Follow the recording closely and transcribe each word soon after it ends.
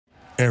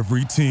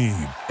Every team,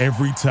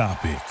 every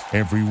topic,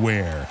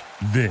 everywhere.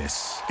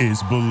 This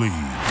is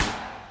Believe.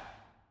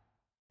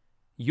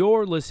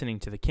 You're listening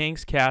to the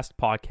Kings Cast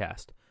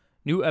podcast.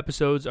 New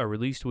episodes are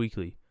released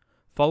weekly.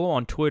 Follow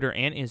on Twitter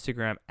and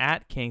Instagram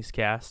at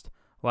KingsCast,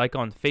 like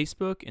on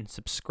Facebook, and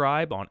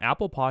subscribe on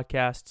Apple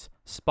Podcasts,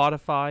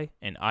 Spotify,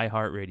 and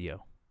iHeartRadio.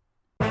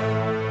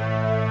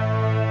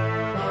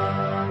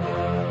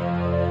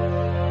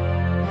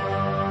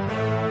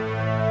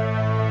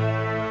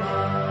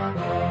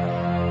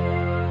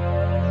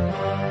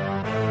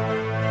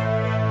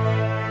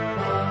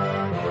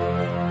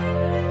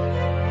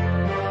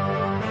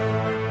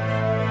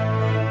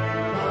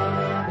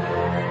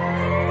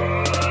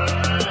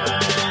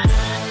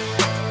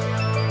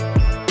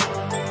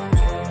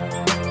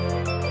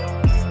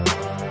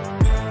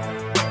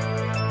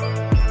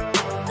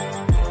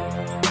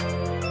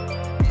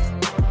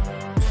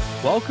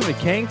 Welcome to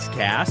Kings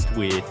Cast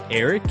with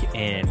Eric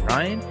and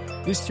Ryan.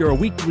 This is your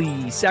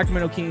weekly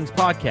Sacramento Kings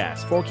podcast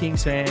for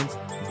Kings fans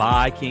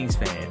by Kings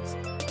fans.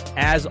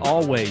 As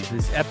always,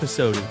 this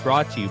episode is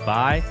brought to you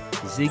by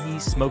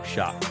Ziggy Smoke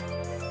Shop.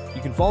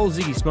 You can follow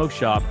Ziggy Smoke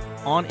Shop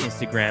on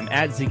Instagram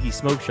at Ziggy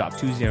Smoke Shop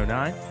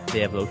 209. They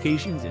have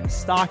locations in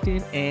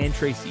Stockton and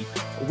Tracy.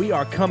 We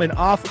are coming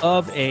off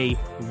of a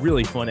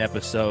really fun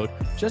episode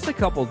just a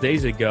couple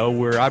days ago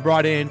where I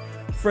brought in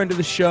friend of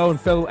the show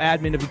and fellow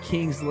admin of the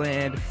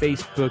Kingsland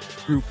Facebook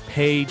group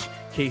page,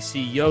 Casey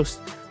Yost.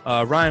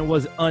 Ryan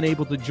was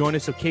unable to join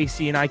us, so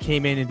Casey and I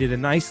came in and did a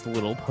nice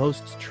little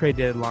post-trade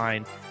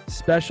deadline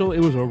special.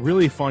 It was a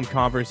really fun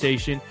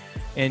conversation,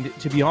 and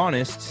to be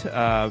honest,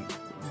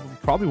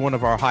 probably one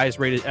of our highest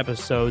rated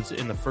episodes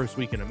in the first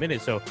week in a minute,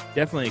 so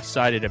definitely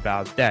excited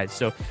about that.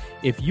 So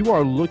if you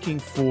are looking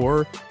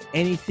for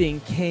anything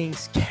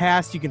Kings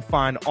Cast, you can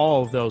find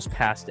all of those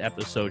past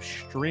episodes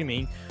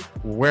streaming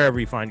wherever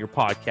you find your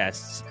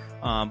podcasts.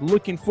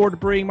 Looking forward to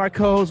bringing my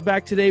co-host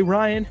back today.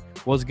 Ryan,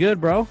 what's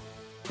good, bro?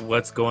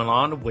 What's going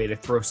on? Way to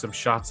throw some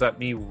shots at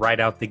me right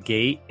out the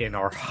gate in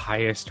our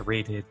highest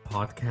rated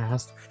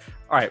podcast.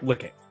 All right,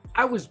 look it.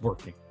 I was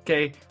working,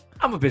 okay?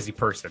 I'm a busy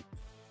person,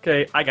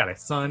 okay? I got a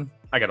son.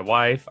 I got a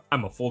wife.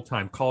 I'm a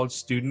full-time college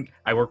student.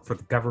 I work for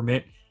the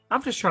government.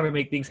 I'm just trying to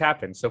make things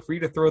happen. So for you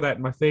to throw that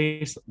in my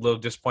face, a little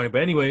disappointed.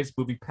 But anyways,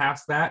 moving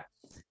past that,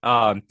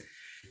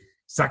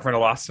 Sacramento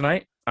lost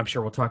tonight. I'm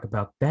sure we'll talk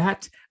about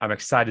that. I'm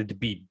excited to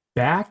be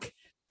back.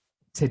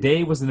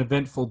 Today was an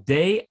eventful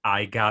day.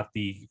 I got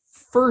the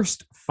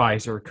first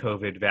Pfizer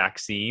COVID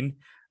vaccine.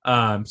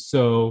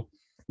 So,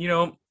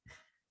 my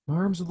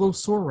arm's a little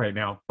sore right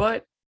now.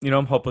 But,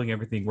 I'm hoping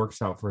everything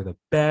works out for the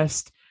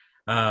best.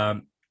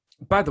 By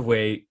the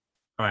way,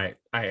 all right,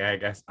 I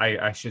guess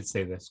I should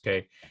say this,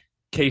 okay?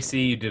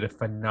 Casey, you did a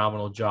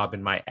phenomenal job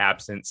in my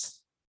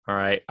absence. All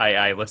right,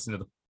 I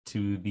listened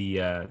to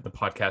the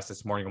podcast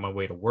this morning on my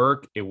way to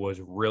work. It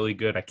was really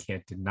good. I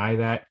can't deny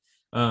that.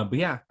 But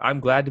yeah, I'm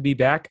glad to be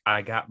back.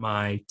 I got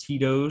my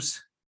Tito's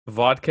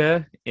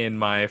vodka in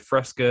my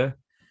Fresca,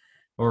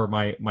 or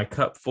my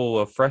cup full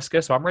of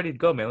Fresca. So I'm ready to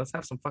go, man. Let's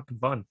have some fucking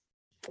fun.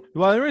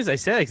 Well, the reason I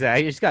said it,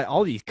 I just got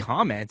all these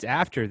comments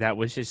after that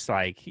was just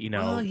like,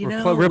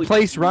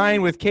 replace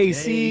Ryan with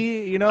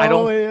KC.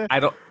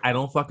 I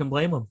don't fucking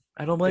blame him.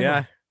 I don't blame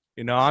him.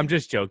 I'm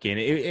just joking.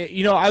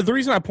 The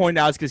reason I point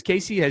out is because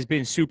Casey has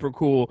been super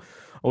cool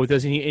with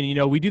us,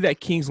 and we do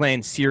that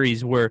Kingsland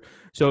series where,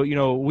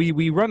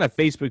 we run a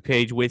Facebook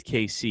page with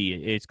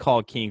KC. It's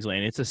called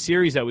Kingsland. It's a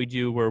series that we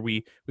do where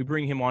we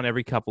bring him on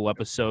every couple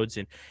episodes,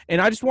 and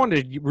I just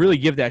wanted to really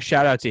give that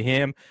shout out to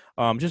him,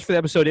 just for the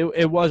episode.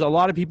 It was a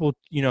lot of people,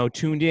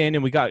 tuned in,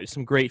 and we got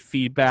some great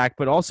feedback,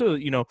 but also,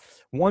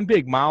 one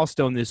big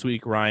milestone this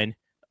week, Ryan,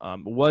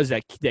 was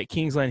that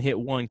Kingsland hit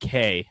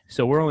 1K.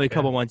 So we're only a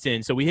couple months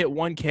in. So we hit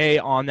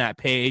 1K on that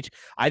page.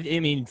 I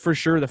mean, for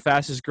sure, the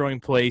fastest growing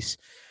place,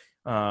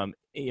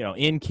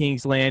 in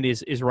Kingsland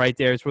is right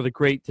there. It's where the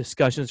great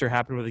discussions are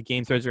happening, where the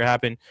game threads are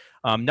happening.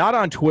 Not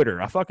on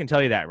Twitter. I fucking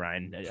tell you that,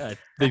 Ryan.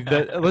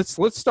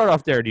 Let's start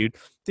off there, dude.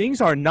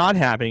 Things are not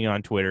happening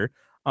on Twitter.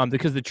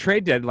 Because the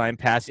trade deadline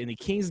passed and the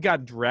Kings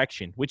got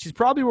direction, which is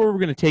probably where we're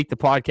going to take the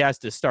podcast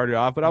to start it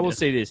off. But I will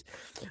say this.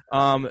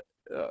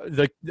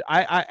 The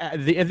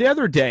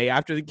other day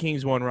after the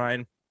Kings won,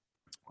 Ryan,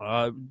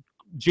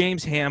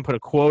 James Ham put a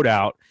quote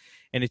out,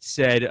 and it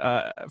said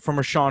from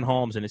Rashawn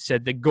Holmes, and it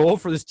said the goal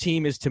for this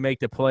team is to make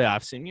the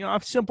playoffs. And a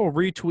simple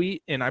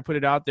retweet, and I put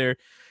it out there.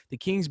 The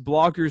Kings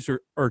bloggers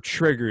are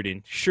triggered,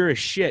 and sure as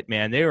shit,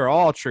 man, they were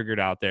all triggered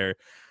out there.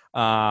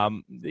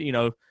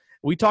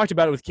 We talked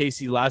about it with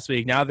Casey last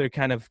week. Now they're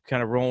kind of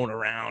rolling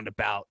around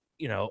about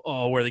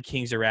where the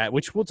Kings are at,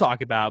 which we'll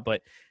talk about,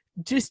 but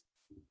just.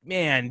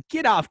 Man,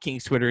 get off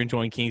Kings Twitter and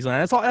join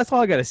Kingsland. That's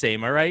all I got to say.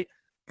 Am I right?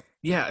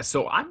 Yeah,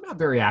 so I'm not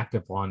very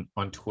active on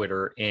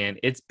Twitter, and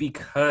it's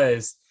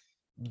because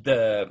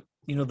the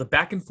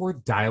back and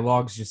forth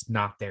dialogue's just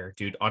not there,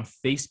 dude. On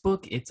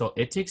Facebook,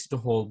 it takes it to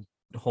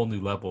a whole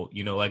new level.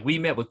 Like we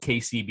met with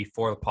KC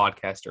before the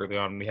podcast early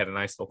on, and we had a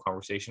nice little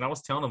conversation. I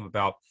was telling him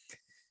about,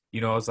 I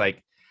was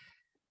like,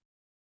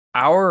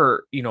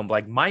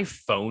 like my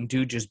phone,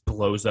 dude, just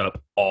blows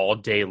up all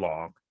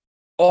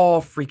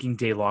freaking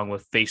day long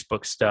with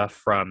Facebook stuff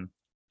from,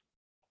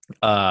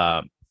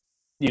 uh,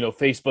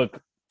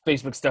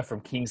 Facebook stuff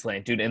from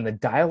Kingsland, dude. And the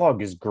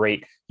dialogue is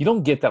great. You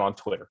don't get that on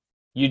Twitter.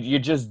 You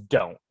just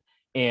don't.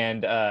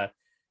 And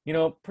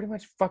pretty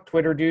much fuck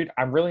Twitter, dude.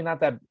 I'm really not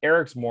that.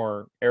 Eric's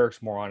more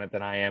on it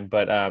than I am.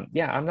 But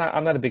yeah, I'm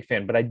not a big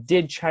fan. But I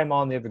did chime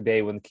on the other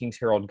day when the Kings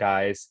Herald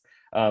guys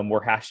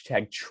were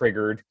hashtag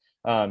triggered.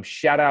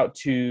 Shout out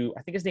to,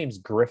 I think his name's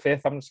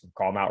Griffith. I'm just gonna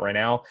call him out right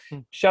now.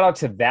 Shout out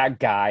to that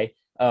guy.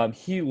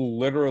 He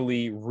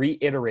literally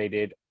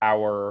reiterated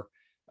our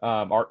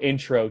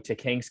intro to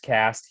King's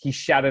Cast. He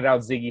shouted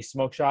out Ziggy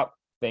Smoke Shop.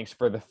 Thanks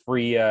for the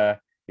free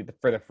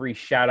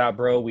shout out,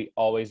 bro. We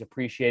always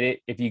appreciate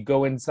it. If you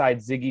go inside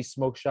Ziggy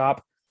Smoke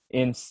Shop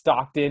in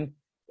Stockton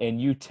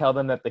and you tell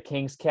them that the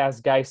King's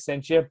Cast guy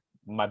sent you,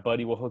 my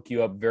buddy will hook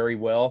you up very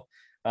well.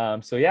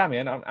 So yeah,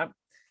 man,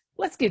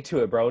 let's get to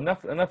it, bro.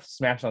 Enough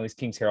smashing on these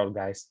Kings Herald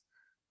guys.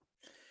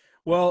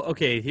 Well,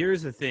 okay,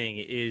 here's the thing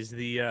is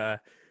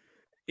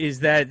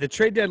that the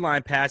trade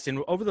deadline passed,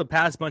 and over the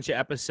past bunch of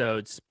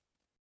episodes,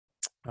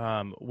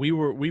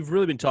 we've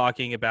really been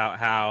talking about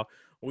how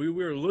we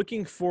were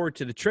looking forward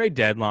to the trade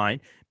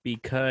deadline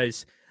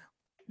because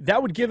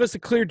that would give us a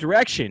clear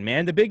direction,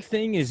 man. The big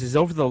thing is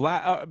over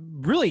the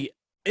really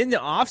in the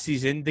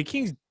offseason, the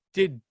Kings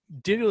didn't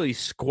really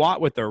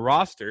squat with their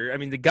roster. I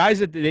mean, the guys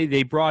that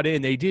they brought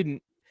in, they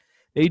didn't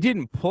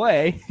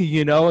play,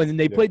 and then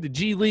they played the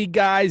G League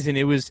guys, and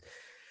it was,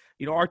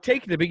 our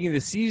take at the beginning of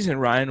the season,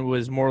 Ryan,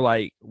 was more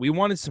like we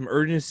wanted some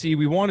urgency.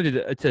 We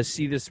wanted to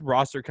see this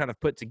roster kind of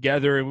put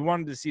together, and we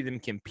wanted to see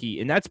them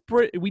compete. And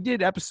we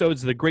did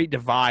episodes of The Great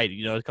Divide,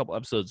 a couple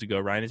episodes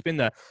ago, Ryan. It's been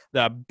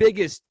the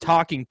biggest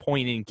talking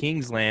point in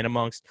Kingsland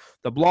amongst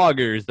the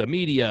bloggers, the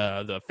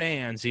media, the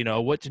fans,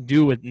 what to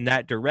do in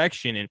that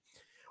direction. And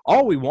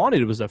all we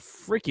wanted was a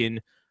freaking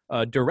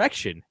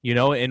direction,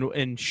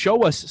 and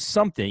show us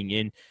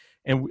something.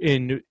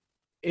 And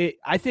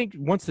I think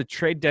once the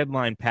trade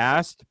deadline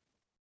passed,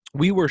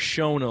 we were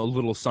shown a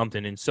little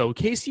something. And so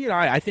Casey and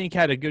I think,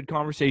 had a good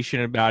conversation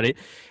about it.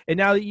 And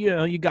now that,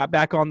 you got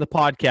back on the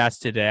podcast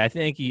today, I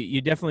think you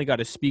definitely got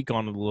to speak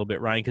on it a little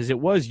bit, Ryan, because it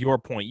was your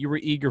point. You were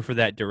eager for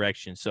that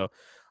direction. So,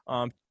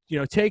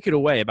 take it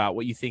away about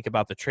what you think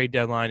about the trade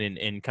deadline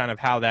and kind of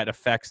how that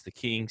affects the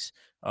Kings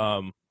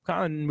kind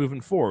of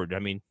moving forward. I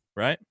mean,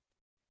 right?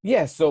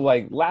 Yeah. So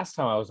like last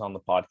time I was on the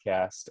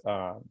podcast,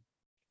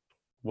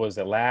 was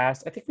it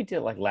last? I think we did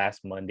it like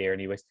last Monday or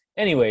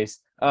anyways,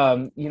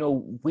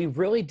 we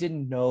really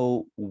didn't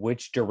know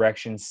which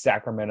direction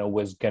Sacramento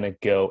was going to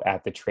go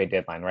at the trade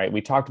deadline, right? We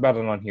talked about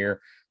it on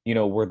here,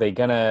 were they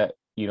going to,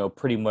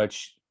 pretty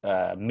much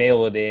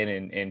mail it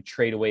in and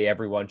trade away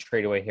everyone,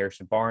 trade away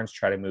Harrison Barnes,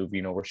 try to move,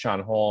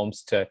 Rashawn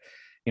Holmes to,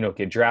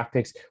 get draft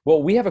picks.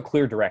 Well, we have a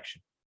clear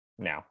direction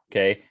now,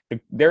 okay?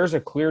 There's a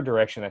clear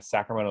direction that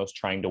Sacramento is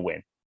trying to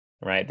win,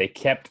 right? They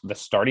kept the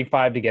starting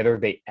five together.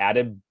 They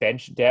added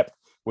bench depth,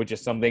 which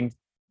is something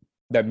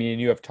that me and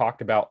you have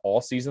talked about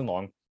all season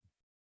long.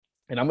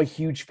 And I'm a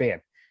huge fan.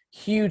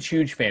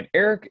 Huge fan.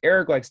 Eric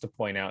likes to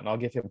point out, and I'll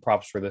give him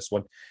props for this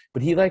one,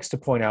 but he likes to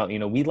point out,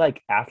 we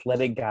like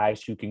athletic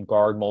guys who can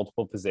guard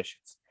multiple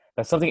positions.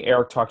 That's something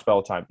Eric talks about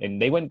all the time. And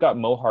they went and got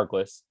Mo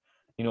Harkless,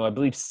 I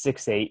believe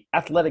 6'8",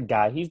 athletic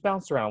guy. He's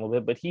bounced around a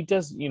little bit, but he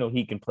does,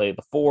 he can play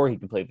the 4, he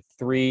can play the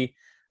 3.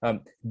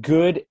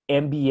 Good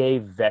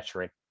NBA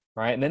veteran,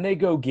 right? And then they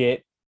go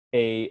get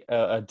a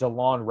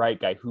DeLon Wright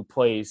guy who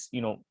plays,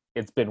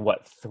 it's been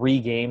 3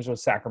 games with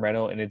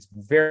Sacramento, and it's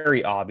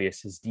very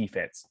obvious his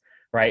defense,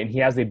 right? And he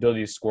has the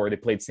ability to score. They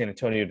played San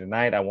Antonio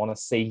tonight. I want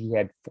to say he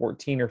had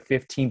 14 or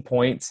 15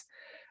 points.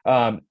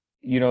 So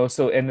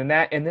and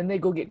then they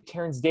go get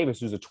Terrence Davis,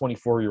 who's a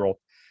 24-year-old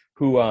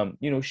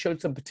who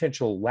showed some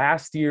potential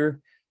last year.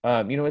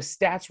 His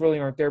stats really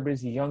aren't there, but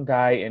he's a young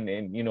guy,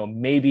 and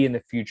maybe in the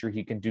future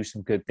he can do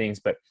some good things.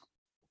 But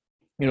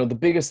the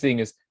biggest thing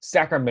is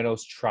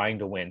Sacramento's trying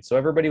to win. So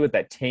everybody with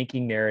that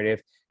tanking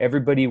narrative,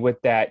 everybody with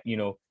that,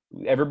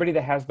 everybody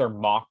that has their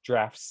mock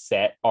draft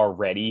set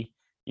already,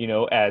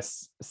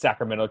 as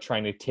Sacramento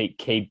trying to take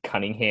Cade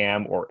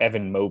Cunningham or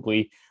Evan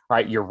Mobley,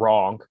 right? You're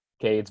wrong.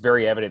 Okay. It's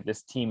very evident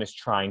this team is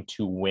trying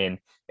to win.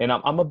 And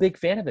I'm a big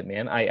fan of it,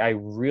 man. I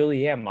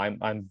really am.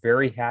 I'm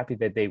very happy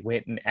that they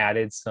went and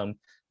added some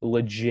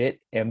legit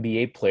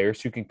NBA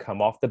players who can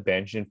come off the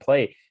bench and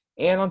play.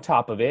 And on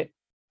top of it,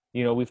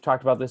 we've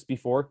talked about this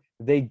before.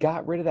 They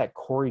got rid of that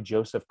Corey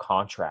Joseph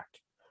contract.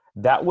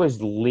 That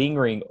was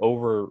lingering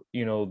over,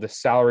 the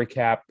salary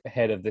cap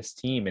ahead of this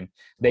team. And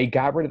they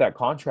got rid of that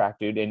contract,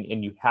 dude.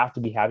 And you have to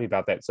be happy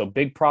about that. So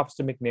big props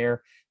to McNair.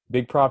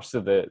 Big props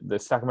to the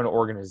Sacramento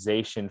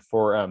organization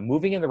for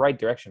moving in the right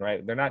direction,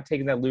 right? They're not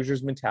taking that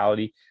loser's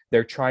mentality.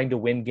 They're trying to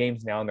win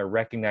games now, and they're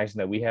recognizing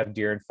that we have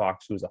De'Aaron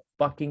Fox, who's a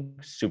fucking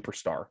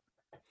superstar.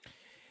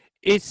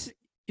 It's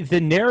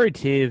the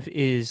narrative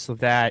is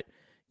that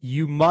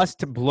you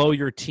must blow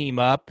your team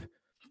up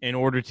in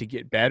order to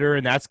get better.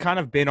 And that's kind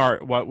of been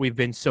what we've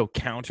been so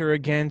counter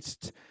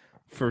against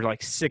for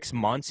like 6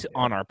 months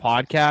on our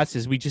podcast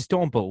is we just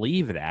don't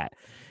believe that.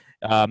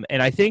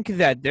 And I think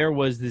that there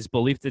was this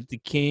belief that the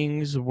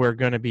Kings were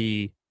going to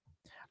be,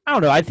 I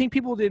don't know. I think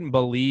people didn't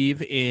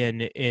believe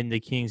in the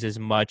Kings as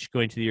much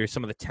going to the year,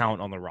 some of the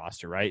talent on the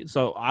roster, right?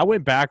 So I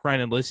went back,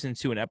 Ryan, and listened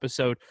to an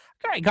episode.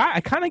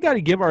 I kind of got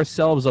to give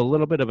ourselves a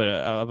little bit of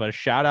a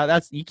shout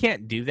out. You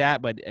can't do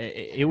that, but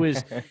it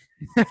was.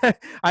 It's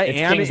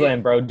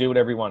Kingsland, bro. Do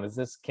whatever you want. Is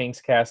this Kings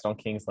cast on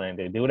Kingsland,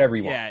 dude? Do whatever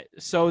you want. Yeah.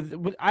 So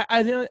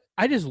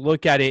I just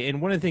look at it,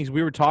 and one of the things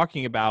we were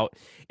talking about,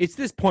 it's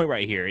this point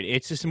right here.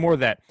 It's just more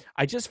that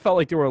I just felt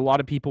like there were a lot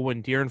of people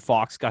when De'Aaron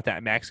Fox got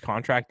that max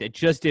contract that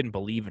just didn't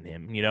believe in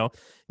him. You know,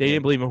 they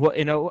didn't believe in.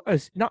 Well,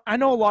 I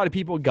know a lot of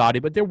people got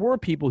it, but there were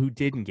people who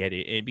didn't get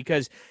it, and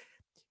because.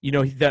 You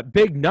know, that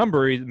big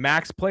number is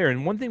max player.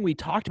 And one thing we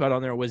talked about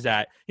on there was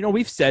that, you know,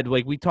 we've said,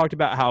 like, we talked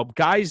about how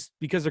guys,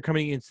 because they're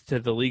coming into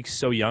the league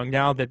so young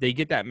now, that they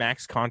get that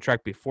max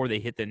contract before they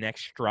hit the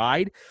next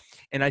stride.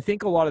 And I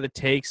think a lot of the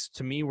takes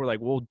to me were like,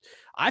 well,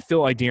 I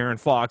feel like De'Aaron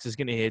Fox is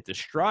going to hit the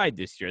stride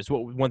this year. It's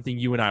one thing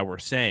you and I were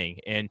saying.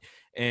 And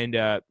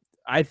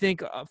I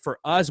think for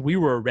us, we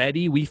were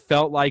ready. We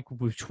felt like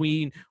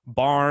between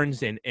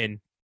Barnes and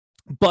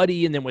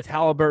Buddy, and then with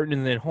Halliburton,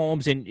 and then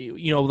Holmes, and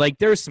you know, like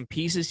there's some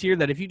pieces here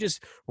that if you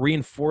just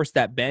reinforce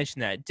that bench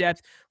and that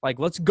depth, like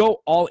let's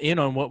go all in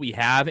on what we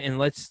have, and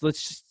let's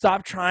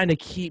stop trying to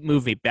keep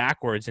moving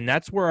backwards. And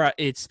that's where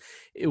it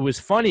was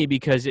funny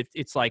because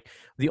it's like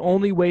the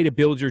only way to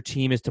build your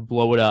team is to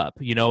blow it up,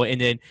 you know.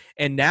 And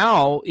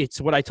now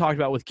it's what I talked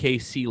about with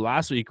KC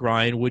last week,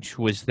 Ryan, which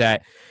was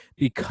that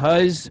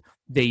because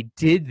they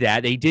did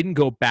that. They didn't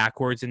go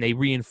backwards, and they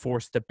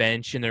reinforced the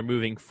bench, and they're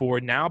moving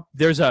forward. Now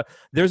there's a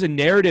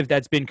narrative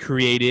that's been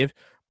created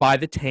by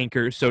the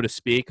tankers, so to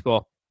speak.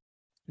 Well,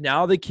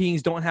 now the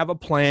Kings don't have a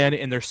plan,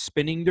 and they're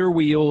spinning their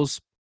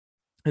wheels,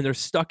 and they're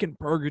stuck in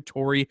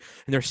purgatory,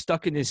 and they're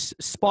stuck in this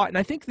spot. And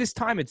I think this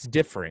time it's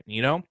different,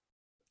 you know?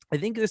 I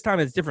think this time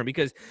it's different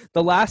because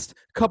the last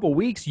couple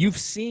weeks, you've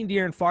seen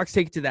De'Aaron Fox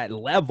take it to that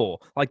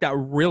level, like that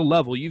real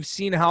level. You've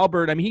seen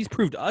Halliburton. I mean, he's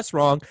proved us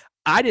wrong.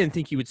 I didn't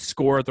think he would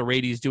score at the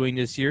rate he's doing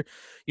this year.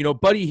 You know,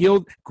 Buddy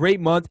Hield, great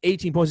month,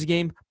 18 points a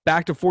game,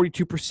 back to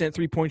 42%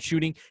 three-point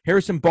shooting.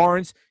 Harrison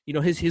Barnes, you know,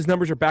 his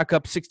numbers are back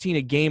up 16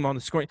 a game on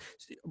the scoring.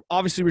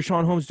 Obviously,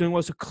 Richaun Holmes doing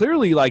well. So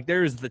clearly, like,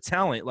 there's the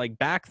talent, like,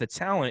 back the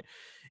talent.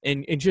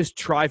 And just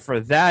try for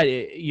that.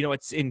 You know,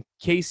 it's in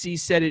KC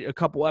said it a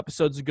couple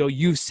episodes ago.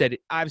 You've said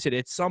it. I've said it.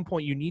 At some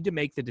point, you need to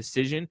make the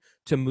decision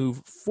to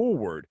move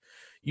forward.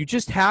 You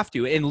just have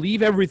to and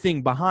leave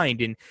everything behind.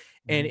 And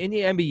in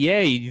the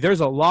NBA, there's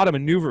a lot of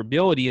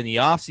maneuverability in the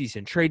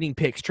offseason, trading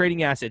picks,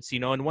 trading assets. You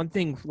know, and one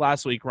thing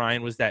last week,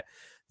 Ryan, was that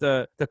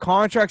the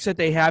contracts that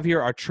they have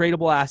here are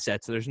tradable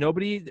assets. There's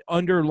nobody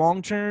under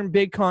long-term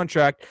big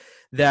contract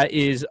that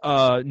is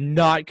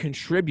not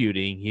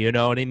contributing. You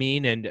know what I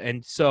mean?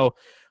 And so.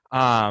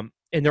 And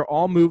they're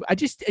all moved.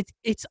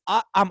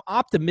 I'm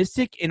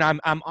optimistic, and I'm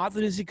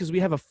optimistic because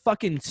we have a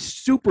fucking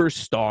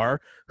superstar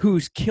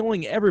who's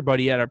killing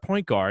everybody at our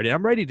point guard, and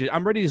I'm ready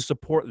to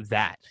support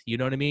that. You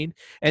know what I mean?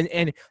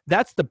 And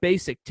that's the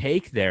basic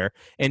take there.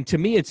 And to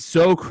me, it's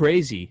so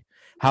crazy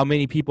how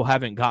many people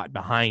haven't got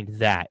behind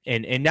that.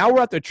 And now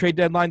we're at the trade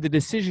deadline. The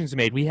decision's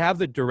made. We have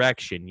the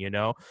direction. You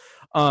know,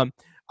 I'll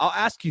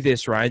ask you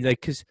this, Ryan,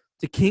 like because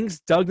the Kings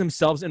dug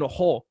themselves in a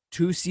hole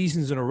 2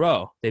 seasons in a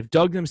row. They've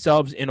dug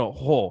themselves in a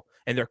hole,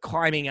 and they're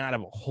climbing out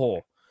of a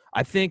hole.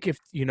 I think if,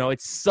 you know,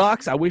 it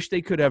sucks. I wish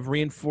they could have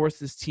reinforced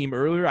this team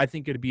earlier. I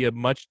think it'd be a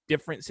much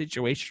different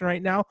situation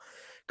right now. A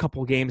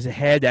couple games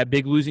ahead, that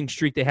big losing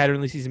streak they had early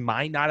in the season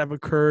might not have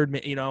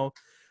occurred, you know.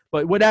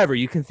 But whatever,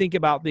 you can think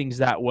about things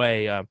that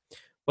way.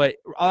 But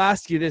I'll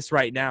ask you this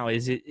right now.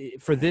 Is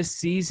it for this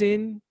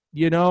season,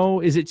 you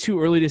know, is it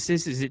too early to say?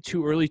 Is it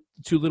too early,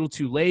 too little,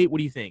 too late? What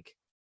do you think?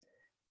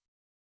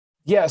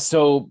 Yeah,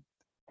 so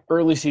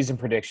early season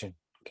prediction,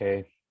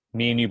 okay?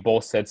 Me and you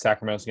both said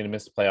Sacramento's going to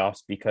miss the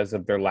playoffs because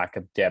of their lack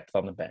of depth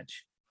on the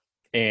bench.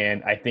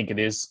 And I think it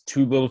is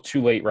too little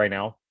too late right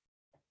now.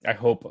 I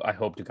hope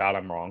to God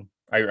I'm wrong.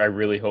 I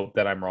really hope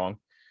that I'm wrong.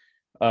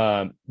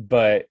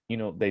 But, you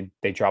know,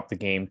 they dropped the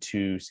game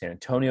to San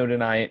Antonio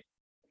tonight.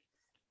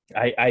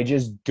 I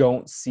just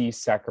don't see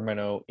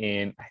Sacramento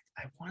in,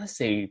 I want to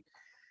say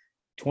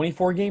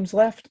 24 games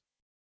left.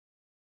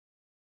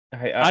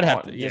 I'd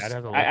have to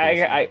look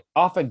I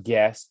off a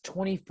guess,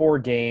 24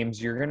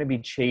 games. You're going to be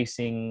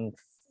chasing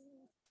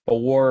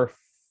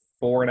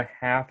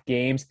 4.5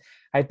 games.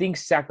 I think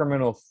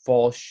Sacramento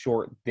falls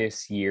short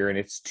this year, and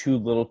it's too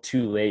little,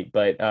 too late.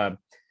 But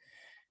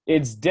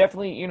it's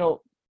definitely, you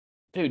know,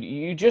 dude,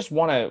 you just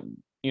want to,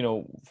 you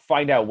know,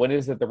 find out when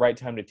is it the right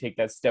time to take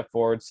that step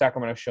forward.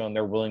 Sacramento's shown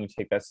they're willing to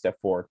take that step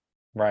forward,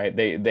 right?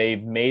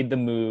 They've made the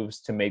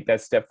moves to make that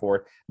step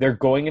forward. They're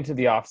going into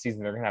the offseason.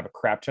 They're going to have a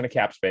crap ton of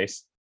cap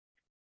space.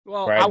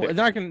 Well, right? They're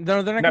not going to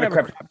have a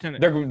crap ton.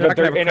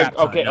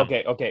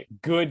 Okay.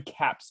 Good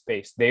cap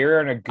space. They're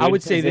in a good. I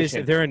would say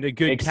position, they're in a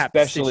good cap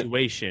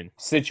situation.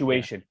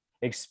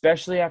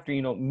 Especially after,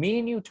 you know, me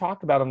and you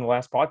talked about on the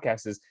last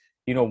podcast is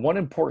one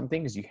important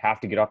thing is you have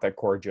to get off that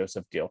Corey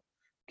Joseph deal.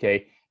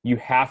 Okay. You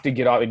have to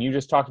get off, and you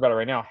just talked about it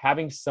right now,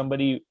 having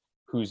somebody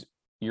who's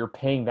you're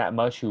paying that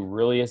much who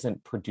really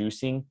isn't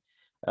producing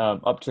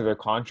up to their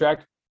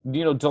contract.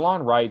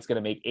 DeLon Wright's going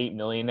to make $8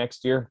 million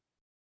next year.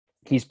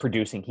 He's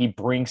producing. He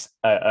brings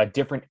a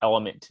different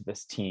element to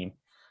this team.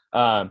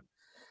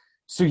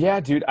 So yeah,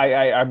 dude,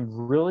 I'm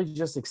really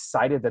just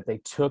excited that they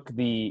took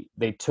the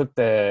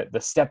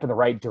step in the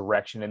right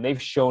direction, and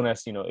they've shown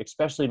us,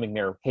 especially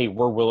McNair, hey,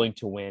 we're willing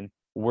to win.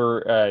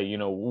 We're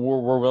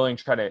we're willing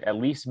to try to at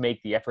least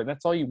make the effort.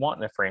 That's all you want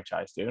in a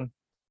franchise, dude.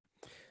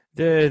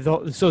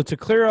 So to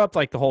clear up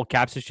like the whole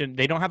cap situation,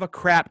 they don't have a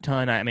crap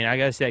ton. I mean, I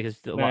gotta say, because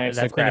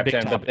that's been a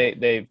big topic.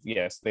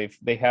 But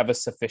they have a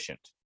sufficient.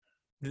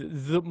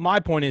 My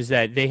point is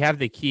that they have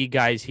the key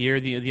guys here.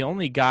 The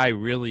only guy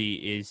really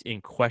is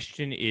in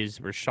question is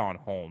Richaun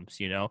Holmes,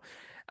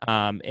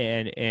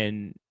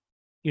 and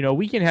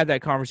we can have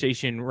that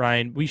conversation,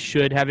 Ryan. We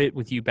should have it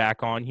with you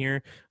back on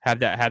here. Have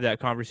that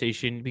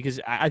conversation, because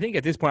I think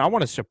at this point I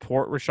want to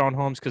support Richaun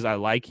Holmes because I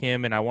like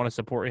him and I want to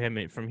support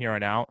him from here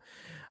on out.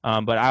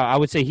 But I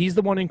would say he's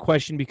the one in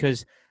question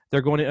because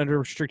they're going to under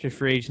restricted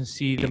free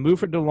agency. The move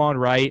for DeLon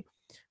Wright,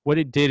 what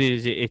it did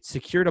is it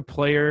secured a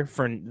player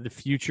for the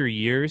future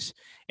years,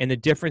 and the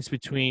difference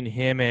between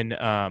him and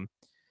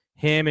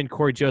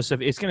Corey Joseph,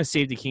 it's going to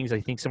save the Kings,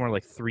 I think, somewhere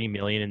like $3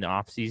 million in the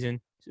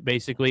offseason,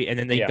 basically, and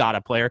then they got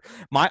a player.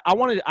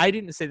 I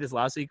didn't say this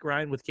last week,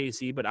 Ryan, with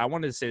KC, but I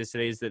wanted to say this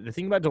today, is that the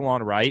thing about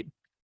DeLon Wright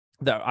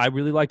that I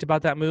really liked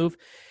about that move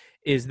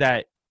is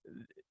that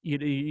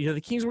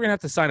the Kings were going to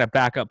have to sign a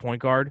backup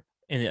point guard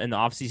in the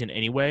offseason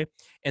anyway.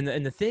 And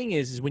the thing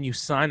is when you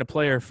sign a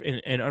player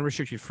in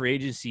unrestricted free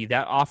agency,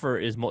 that offer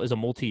is a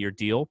multi-year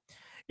deal.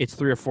 It's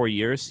 3 or 4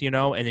 years, and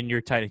then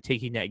you're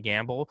taking that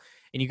gamble.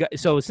 And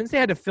so since they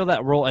had to fill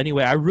that role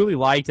anyway, I really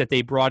like that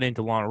they brought in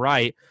DeLon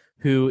Wright,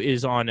 who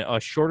is on a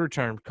shorter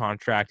term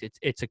contract.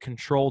 It's a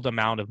controlled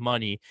amount of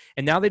money.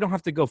 And now they don't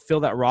have to go fill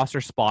that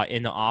roster spot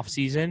in the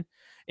offseason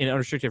in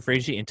unrestricted free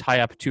agency and tie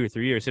up 2 or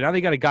 3 years. So now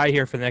they got a guy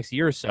here for the next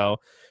year or so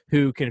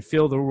who can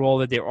fill the role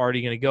that they're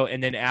already going to go.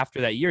 And then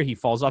after that year, he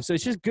falls off. So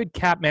it's just good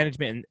cap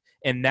management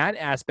and that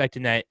aspect,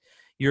 in that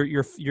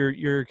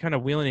you're kind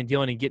of wheeling and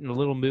dealing and getting the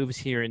little moves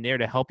here and there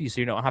to help you, so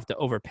you don't have to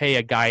overpay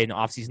a guy in the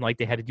offseason like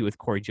they had to do with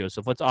Corey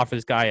Joseph. Let's offer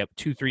this guy up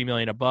 $2-3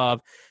 million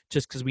above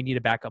just because we need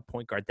a backup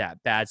point guard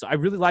that bad. So I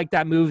really like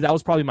that move. That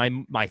was probably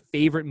my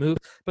favorite move.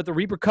 But the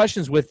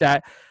repercussions with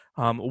that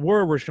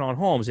were Richaun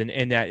Holmes,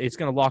 and that it's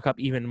going to lock up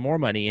even more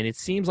money. And it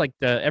seems like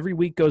every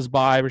week goes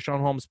by, Richaun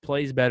Holmes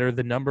plays better.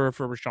 The number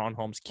for Richaun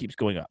Holmes keeps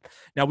going up.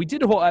 Now, we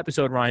did a whole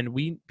episode,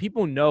 Ryan.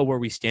 People know where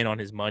we stand on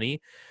his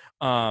money.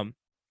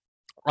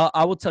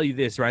 I will tell you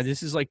this, Ryan.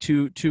 This is like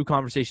two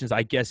conversations,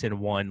 I guess, in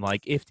one.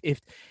 Like if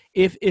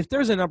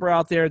there's a number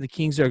out there, the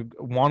Kings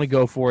want to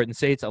go for it and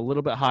say it's a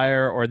little bit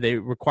higher, or they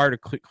require to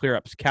clear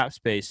up cap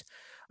space.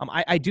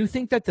 I do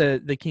think that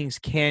the Kings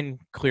can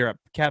clear up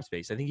cap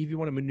space. I think if you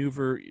want to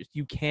maneuver,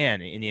 you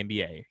can in the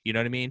NBA. You know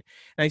what I mean?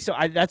 And I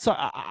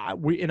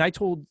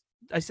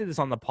said this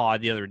on the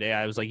pod the other day.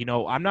 I was like,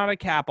 I'm not a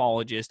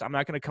capologist. I'm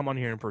not going to come on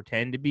here and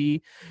pretend to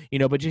be,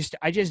 but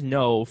I just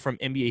know from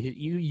NBA,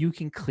 you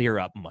can clear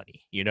up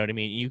money. You know what I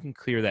mean? You can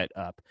clear that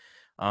up.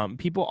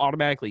 People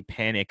automatically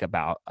panic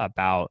about,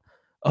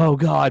 oh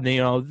God,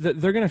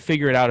 they're going to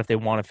figure it out if they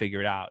want to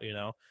figure it out,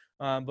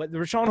 But the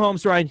Richaun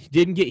Holmes, Ryan, he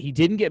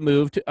didn't get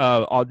moved.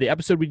 The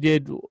episode we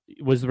did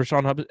was the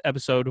Richaun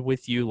episode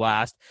with you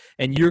last,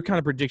 and your kind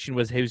of prediction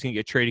was he was going to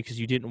get traded because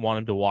you didn't want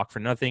him to walk for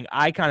nothing.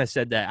 I kind of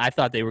said that I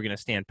thought they were going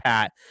to stand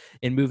pat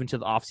and move into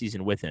the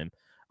offseason with him.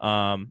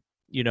 How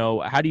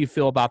do you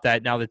feel about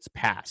that now that's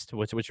passed?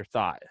 What's your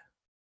thought?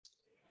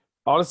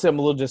 Honestly, I'm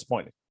a little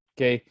disappointed.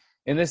 Okay,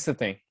 and this is the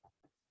thing.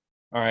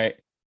 All right,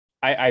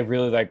 I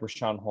really like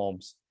Richaun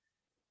Holmes.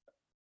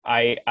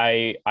 I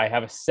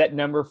have a set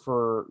number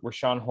for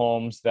Richaun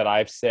Holmes that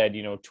I've said,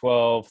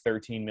 12,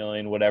 13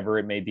 million, whatever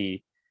it may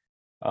be,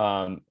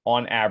 on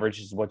average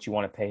is what you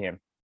want to pay him.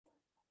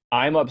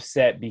 I'm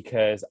upset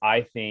because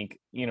I think,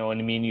 and I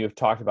mean, you have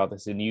talked about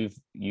this and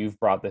you've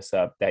brought this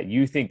up, that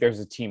you think there's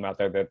a team out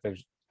there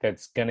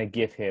that's going to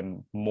give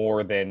him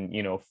more than,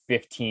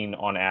 15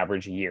 on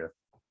average a year.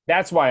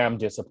 That's why I'm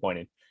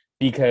disappointed,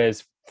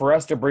 because for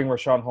us to bring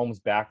Richaun Holmes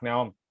back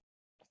now,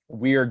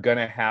 we are going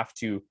to have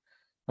to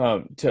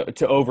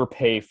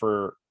overpay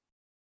for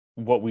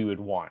what we would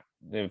want,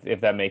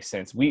 if that makes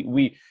sense.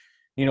 We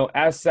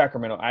as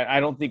Sacramento, I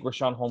don't think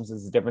Richaun Holmes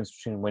is the difference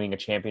between winning a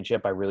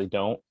championship. I really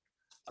don't.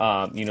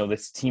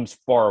 This team's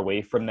far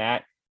away from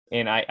that.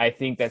 And I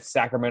think that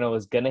Sacramento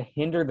is going to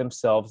hinder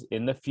themselves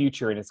in the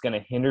future, and it's going to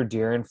hinder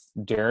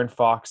De'Aaron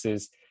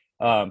Fox's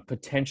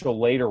potential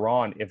later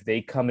on if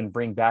they come and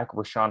bring back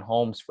Richaun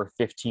Holmes for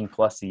 15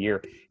 plus a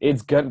year.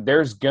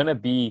 There's going to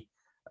be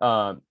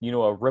a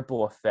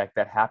ripple effect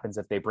that happens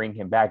if they bring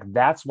him back.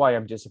 That's why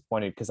I'm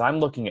disappointed, because I'm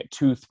looking at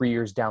 2-3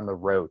 years down the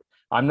road.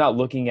 I'm not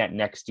looking at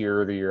next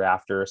year or the year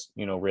after,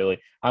 really.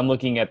 I'm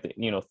looking at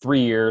 3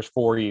 years,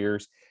 4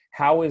 years.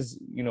 How is,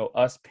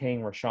 us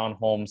paying Richaun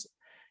Holmes,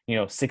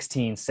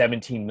 16,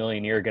 17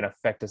 million a year going to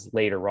affect us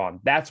later on.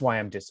 That's why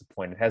I'm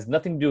disappointed. It has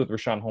nothing to do with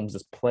Rashawn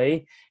Holmes'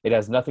 play. It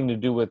has nothing to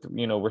do with,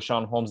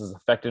 Rashawn Holmes'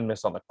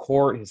 effectiveness on the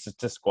court, his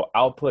statistical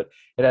output.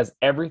 It has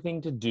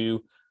everything to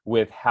do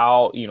with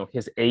how,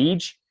 his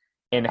age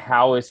and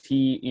how is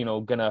he,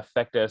 going to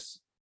affect us,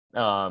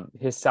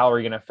 his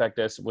salary going to affect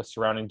us with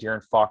surrounding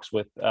De'Aaron Fox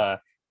with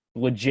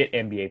legit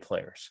NBA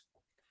players.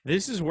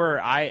 This is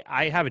where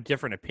I have a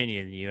different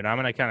opinion than you, and I'm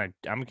gonna kind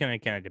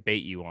of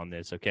debate you on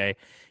this, okay?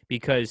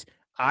 Because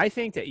I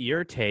think that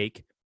your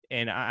take,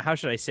 and how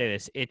should I say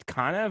this? It's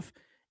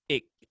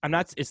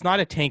not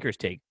a tanker's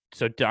take.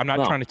 So I'm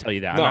not trying to tell you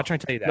that. I'm not trying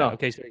to tell you that. No.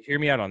 Okay, so hear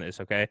me out on this,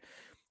 okay?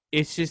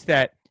 It's just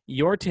that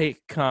your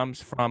take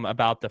comes from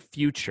about the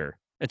future.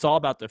 It's all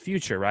about the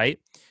future, right?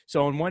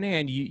 So on one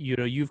hand,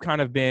 you've kind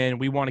of been,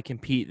 we want to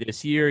compete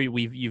this year.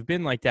 You've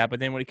been like that,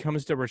 but then when it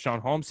comes to Rashawn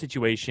Holmes'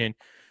 situation,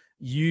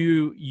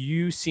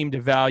 you seem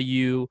to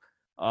value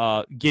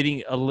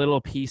getting a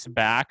little piece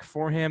back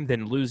for him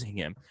than losing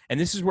him. And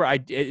this is where I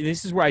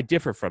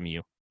differ from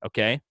you.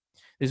 Okay,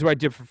 this is where I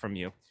differ from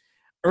you.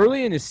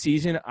 Early in the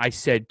season, I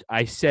said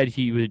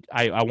he would.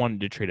 I wanted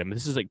to trade him.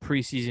 This is like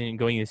preseason and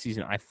going into the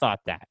season. I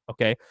thought that.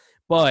 Okay,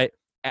 but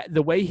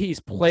the way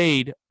he's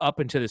played up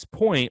until this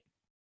point,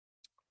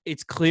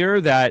 it's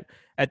clear that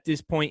at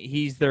this point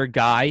he's their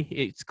guy.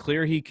 It's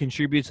clear he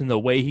contributes in the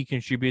way he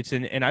contributes,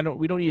 and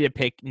we don't need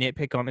to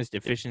nitpick on his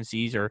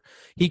deficiencies, or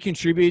he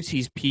contributes.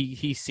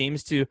 He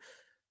seems to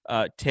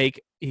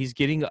he's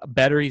getting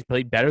better. He's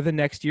played better than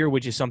next year,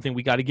 which is something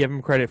we got to give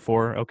him credit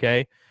for.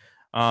 Okay,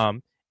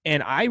 and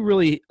I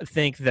really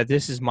think that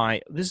this is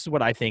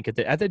what I think at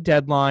the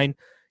deadline.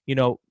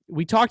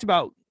 We talked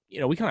about.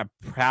 We kind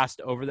of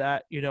passed over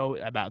that,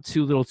 about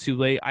too little too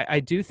late. I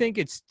do think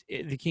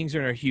the Kings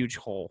are in a huge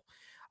hole.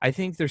 I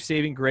think their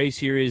saving grace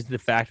here is the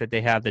fact that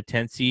they have the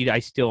 10th seed. I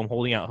still am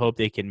holding out hope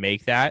they can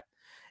make that,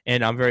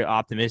 and I'm very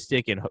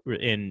optimistic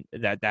in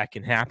that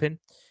can happen.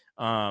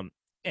 And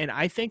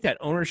I think that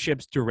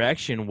ownership's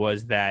direction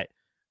was that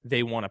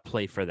they want to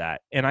play for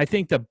that. And I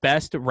think the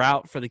best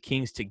route for the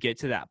Kings to get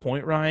to that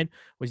point, Ryan,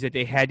 was that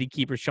they had to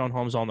keep Rashawn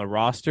Holmes on the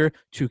roster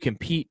to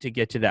compete to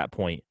get to that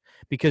point.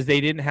 Because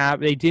they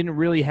didn't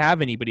really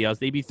have anybody else.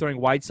 They'd be throwing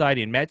Whiteside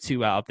and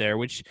Metu out there,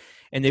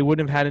 and they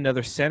wouldn't have had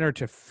another center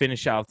to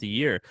finish out the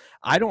year.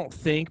 I don't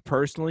think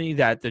personally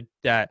that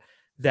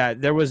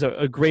there was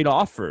a great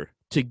offer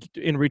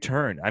in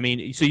return. I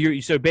mean,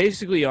 so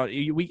basically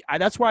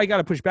that's why I got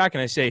to push back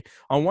and I say,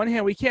 on one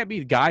hand, we can't be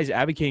the guys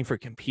advocating for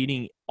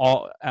competing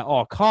at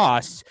all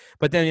costs,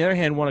 but then on the other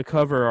hand, want to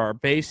cover our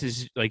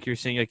bases, like you're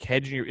saying, like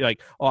hedging,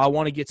 like, oh, I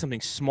want to get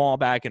something small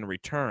back in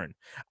return.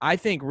 I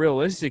think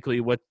realistically,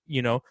 what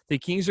the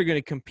Kings are going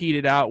to compete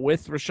it out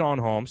with Rashawn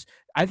Holmes.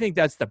 I think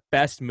that's the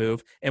best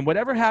move. And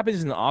whatever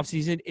happens in the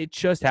offseason, it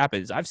just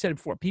happens. I've said it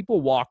before, people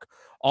walk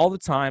all the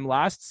time.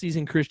 Last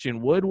season, Christian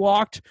Wood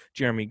walked,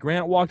 Jeremy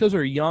Grant walked. Those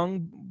are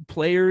young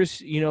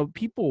players.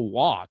 People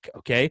walk,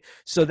 okay?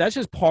 So that's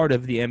just part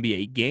of the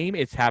NBA game.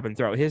 It's happened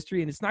throughout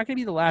history, and it's not going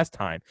to be the last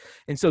time.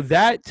 And so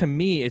that, to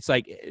me, it's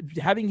like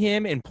having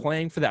him and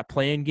playing for that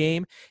play-in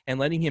game and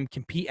letting him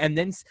compete. And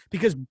then,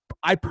 because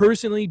I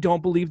personally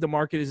don't believe the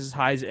market is as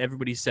high as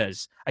everybody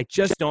says. I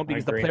just don't,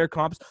 because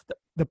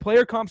the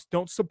player comps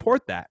don't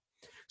support that.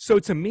 So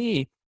to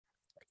me,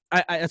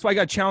 that's why I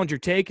got to challenge your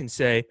take and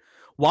say,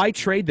 why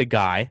trade the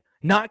guy,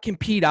 not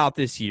compete out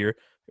this year,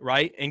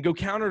 right, and go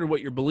counter to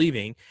what you're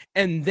believing,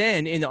 and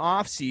then in the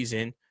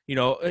offseason,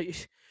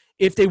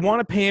 if they want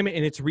to pay him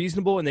and it's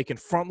reasonable and they can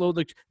front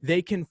load,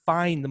 they can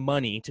find the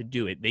money to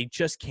do it. They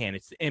just can.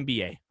 It's the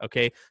NBA,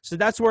 okay? So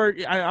that's where,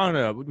 I don't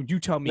know, you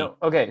tell me. No,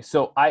 okay,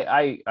 so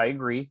I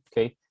agree,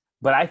 okay?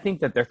 But I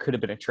think that there could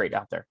have been a trade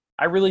out there.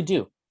 I really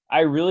do. I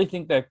really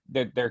think that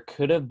there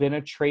could have been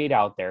a trade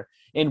out there,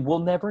 and we'll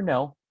never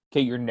know.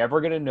 Okay, you're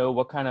never going to know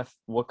what kind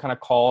of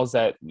calls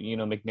that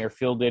McNair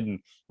fielded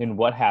and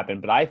what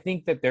happened. But I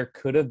think that there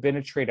could have been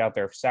a trade out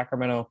there if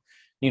Sacramento,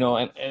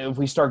 and if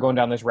we start going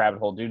down this rabbit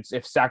hole, dudes,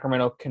 if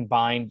Sacramento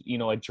combined,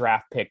 a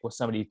draft pick with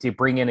somebody to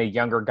bring in a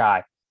younger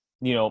guy,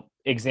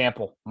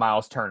 example,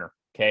 Miles Turner,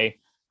 okay,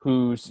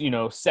 who's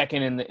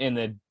second in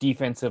the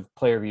defensive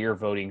player of the year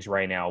votings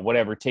right now,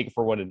 whatever, take it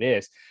for what it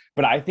is.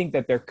 But I think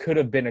that there could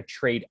have been a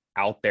trade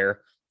out there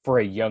for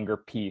a younger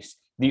piece.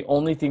 The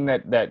only thing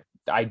that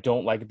I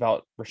don't like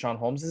about Rashawn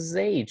Holmes is his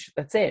age.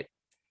 That's it.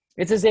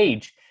 It's his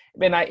age.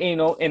 And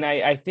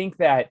I think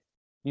that,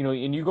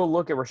 and you go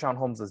look at Rashawn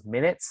Holmes'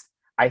 minutes,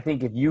 I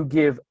think if you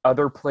give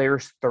other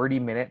players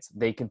 30 minutes,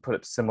 they can put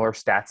up similar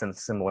stats and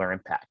similar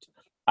impact.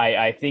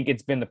 I think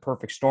it's been the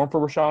perfect storm for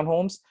Rashawn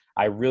Holmes.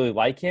 I really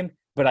like him,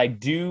 but I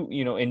do,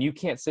 and you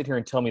can't sit here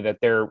and tell me that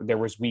there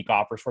was weak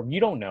offers for him. You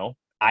don't know.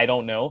 I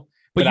don't know.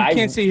 But you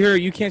can't sit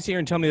here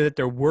and tell me that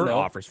there were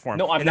offers for him.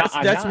 No, I'm not.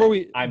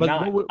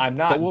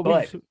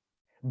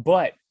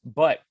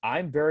 But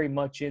I'm very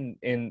much in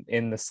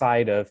the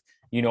side of,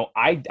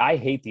 I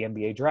hate the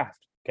NBA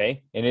draft.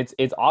 Okay. And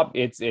it's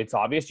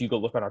obvious. You go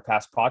look on our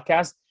past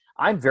podcast.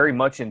 I'm very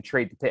much in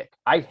trade the pick.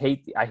 I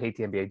hate the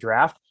NBA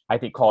draft. I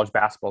think college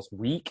basketball's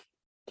weak.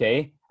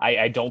 Okay.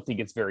 I don't think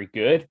it's very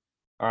good.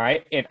 All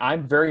right. And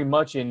I'm very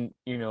much in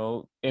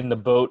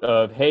the boat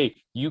of, hey,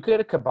 you could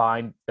have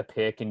combined the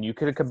pick and you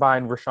could have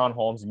combined Rashawn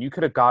Holmes and you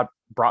could have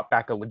brought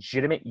back a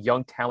legitimate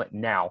young talent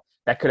now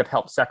that could have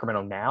helped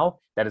Sacramento now,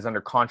 that is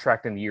under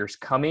contract in the years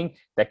coming,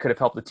 that could have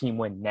helped the team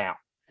win now.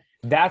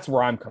 That's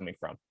where I'm coming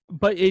from.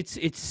 But it's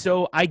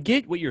so I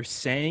get what you're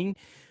saying.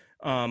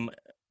 And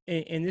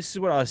this is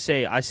what I'll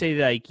say. I say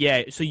like,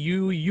 yeah, so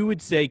you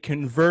would say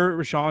convert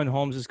Rashawn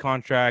Holmes'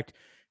 contract,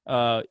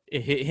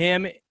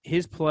 him,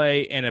 his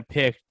play, and a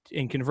pick,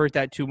 and convert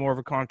that to more of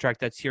a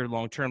contract that's here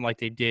long term, like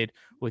they did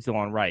with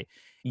Delon Wright.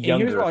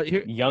 Here's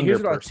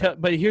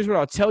what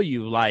I'll tell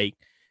you. Like,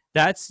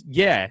 that's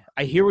I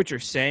hear what you're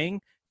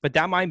saying, but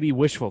that might be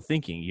wishful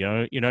thinking. You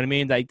know what I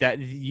mean? Like that,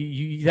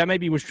 that might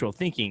be wishful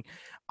thinking.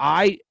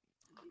 I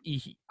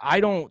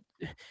don't.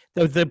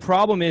 The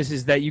problem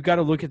is that you got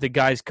to look at the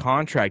guy's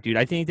contract, dude.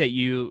 I think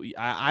that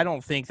I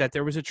don't think that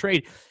there was a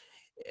trade.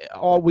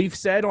 All we've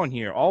said on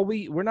here,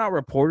 we're not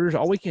reporters.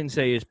 All we can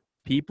say is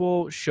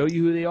people show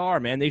you who they are,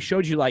 man. They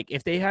showed you, like,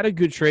 if they had a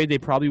good trade, they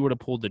probably would have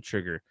pulled the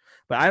trigger.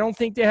 But I don't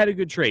think they had a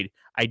good trade.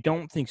 I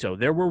don't think so.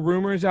 There were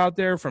rumors out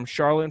there from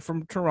Charlotte and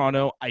from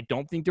Toronto. I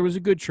don't think there was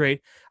a good trade.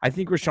 I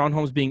think Rashawn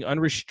Holmes being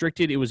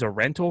unrestricted, it was a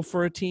rental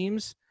for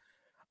teams.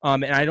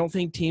 And I don't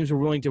think teams were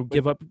willing to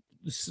give up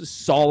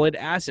solid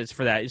assets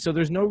for that. So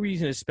there's no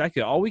reason to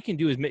speculate. All we can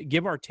do is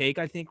give our take,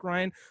 I think,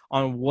 Ryan,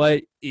 on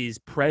what is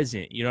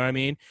present. You know what I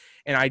mean?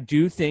 And I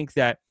do think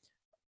that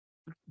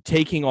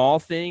taking all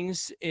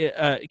things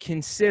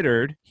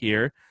considered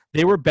here,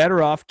 they were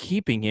better off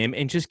keeping him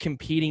and just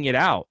competing it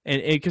out.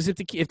 And because if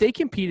they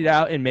compete it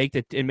out and make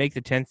the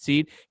 10th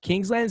seed,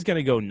 Kingsland's going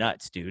to go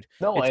nuts, dude.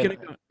 No,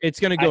 it's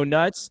going to go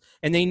nuts,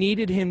 and they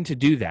needed him to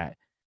do that.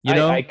 You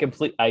know, I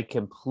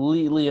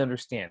completely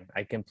understand.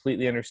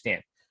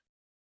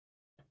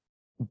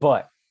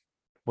 But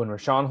when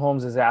Rashawn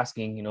Holmes is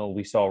asking,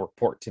 we saw a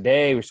report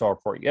today, we saw a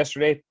report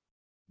yesterday.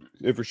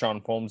 If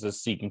Rashawn Holmes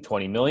is seeking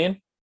 $20 million,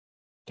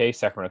 okay,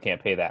 Sacramento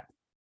can't pay that.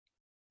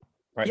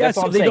 Right? Yeah, that's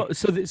all I'm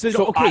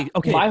saying.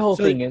 Okay. My whole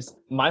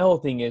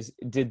thing is,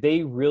 did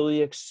they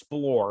really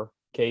explore?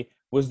 Okay,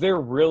 was there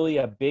really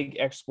a big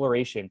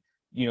exploration,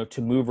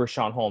 to move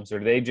Rashawn Holmes, or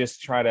did they just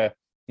try to,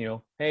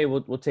 hey,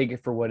 we'll take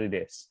it for what it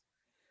is?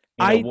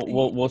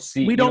 We'll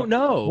see. We don't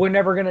know. We're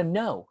never gonna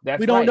know.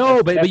 We don't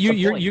know. But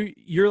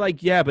you're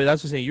like, yeah, but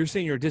that's what I'm saying. You're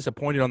saying you're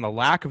disappointed on the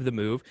lack of the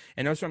move,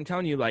 and that's what I'm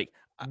telling you. Like,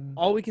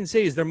 all we can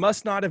say is there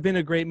must not have been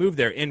a great move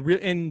there.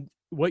 And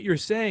what you're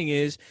saying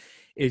is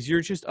you're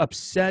just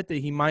upset that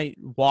he might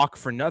walk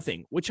for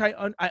nothing, which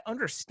I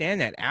understand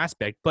that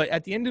aspect. But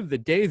at the end of the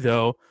day,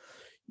 though,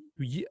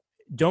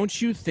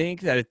 don't you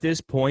think that at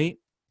this point,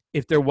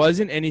 if there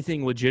wasn't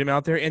anything legitimate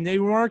out there and they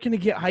weren't going to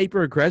get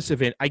hyper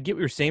aggressive, and I get what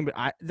you're saying,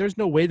 but there's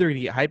no way they're going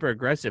to get hyper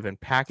aggressive and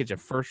package a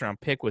first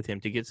round pick with him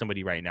to get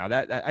somebody right now.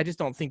 That I just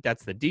don't think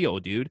that's the deal,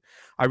 dude.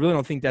 I really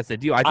don't think that's the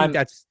deal. I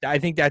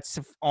think that's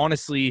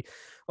honestly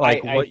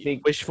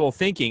wishful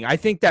thinking. I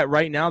think that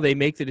right now they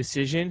make the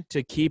decision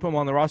to keep him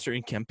on the roster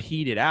and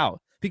compete it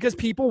out because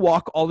people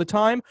walk all the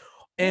time.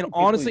 And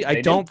honestly,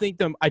 I'm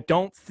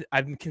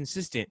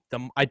consistent.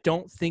 I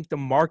don't think the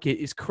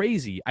market is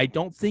crazy. I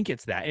don't think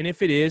it's that. And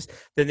if it is,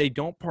 then they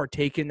don't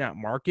partake in that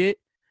market.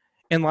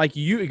 And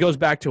it goes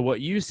back to what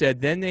you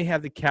said. Then they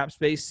have the cap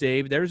space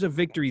saved. There's a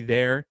victory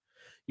there,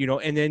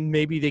 and then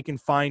maybe they can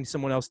find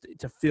someone else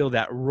to fill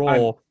that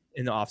role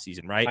in the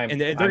offseason, right? And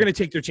they're going to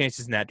take their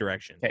chances in that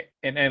direction. Okay,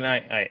 and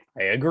I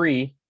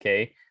agree.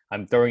 Okay,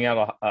 I'm throwing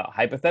out a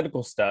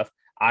hypothetical stuff.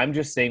 I'm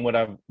just saying what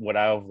I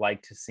would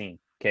like to see.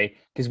 Okay,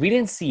 because we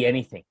didn't see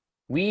anything.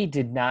 We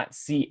did not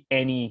see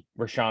any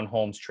Rashawn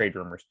Holmes trade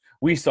rumors.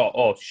 We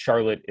saw,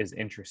 Charlotte is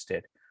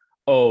interested.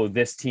 Oh,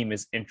 this team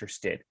is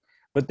interested.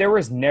 But there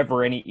was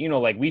never any,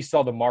 we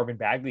saw the Marvin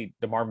Bagley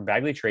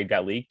trade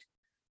got leaked.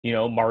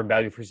 Marvin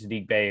Bagley for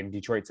Saddiq Bey, and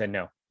Detroit said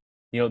no.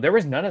 There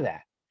was none of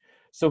that.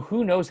 So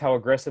who knows how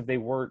aggressive they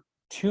were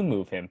to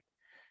move him.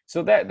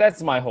 So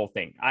that's my whole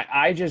thing.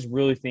 I just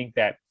really think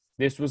that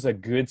this was a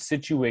good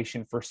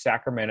situation for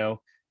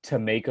Sacramento to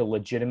make a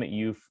legitimate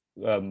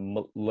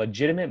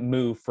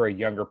move for a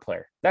younger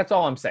player. That's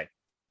all I'm saying.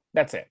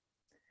 That's it.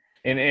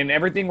 And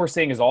everything we're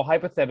saying is all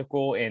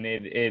hypothetical, and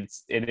it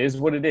is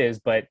what it is.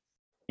 But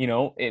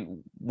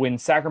when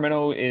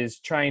Sacramento is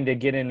trying to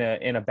get in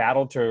a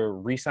battle to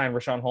re-sign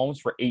Rashawn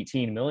Holmes for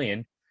 $18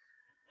 million,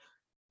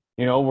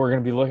 we're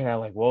going to be looking at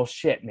like, well,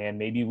 shit, man,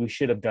 maybe we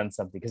should have done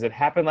something, because it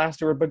happened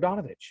last year with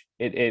Bogdanovich.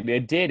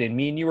 It did, and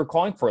me and you were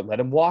calling for it. Let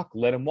him walk.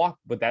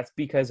 But that's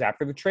because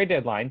after the trade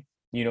deadline,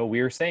 we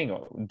were saying,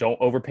 don't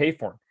overpay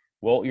for him.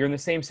 Well, you're in the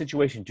same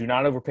situation. Do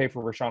not overpay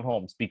for Rashawn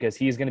Holmes, because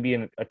he is going to be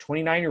a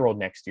 29-year-old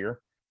next year,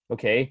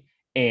 okay?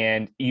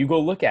 And you go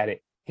look at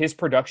it. His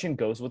production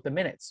goes with the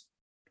minutes.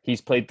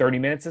 He's played 30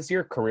 minutes this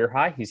year, career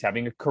high. He's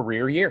having a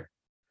career year.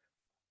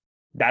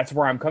 That's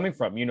where I'm coming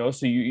from,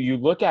 So you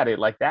look at it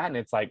like that, and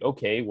it's like,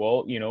 okay,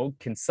 well,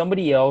 can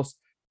somebody else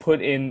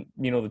put in,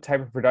 the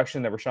type of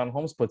production that Rashawn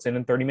Holmes puts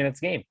in 30 minutes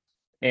a game?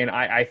 And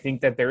I think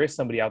that there is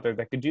somebody out there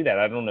that could do that.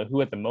 I don't know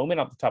who at the moment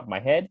off the top of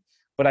my head,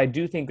 but I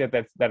do think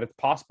that it's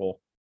possible.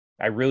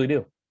 I really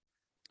do.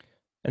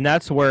 And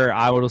that's where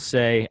I will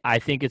say I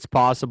think it's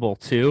possible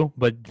too,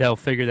 but they'll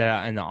figure that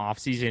out in the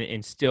offseason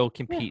and still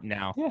compete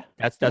now. Yeah.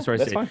 That's where I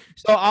say. Fine.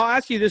 So I'll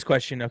ask you this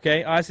question,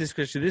 okay? I'll ask this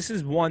question. This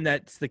is one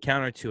that's the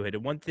counter to it.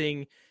 And one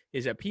thing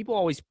is that people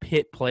always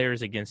pit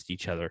players against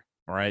each other,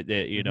 right?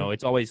 That, you know,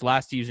 it's always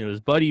last season it was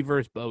Buddy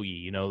versus Bogey,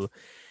 you know.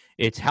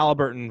 It's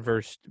Halliburton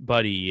versus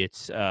Buddy.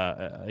 It's,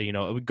 you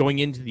know, going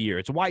into the year,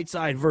 it's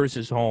Whiteside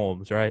versus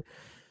Holmes, right?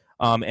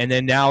 And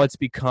then now it's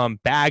become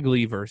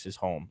Bagley versus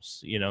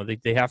Holmes. You know,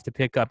 they have to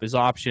pick up his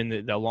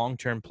option, the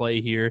long-term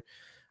play here.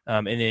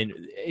 And then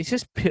it's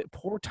just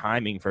poor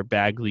timing for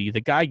Bagley.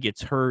 The guy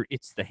gets hurt.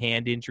 It's the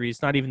hand injury.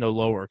 It's not even the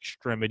lower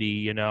extremity,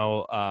 you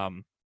know.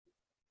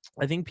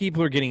 I think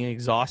people are getting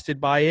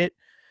exhausted by it.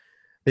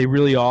 They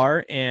really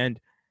are. And,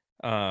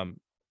 I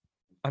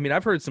mean,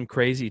 I've heard some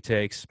crazy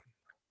takes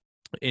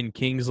in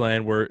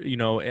Kingsland where, you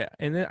know,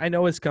 and I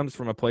know this comes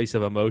from a place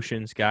of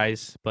emotions,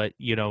 guys, but,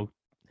 you know,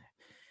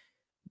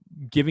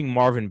 giving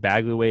Marvin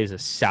Bagley away as a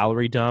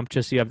salary dump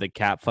just so you have the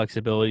cap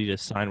flexibility to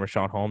sign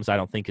Richaun Holmes, I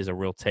don't think is a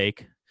real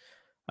take.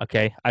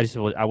 Okay, I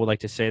would like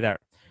to say that,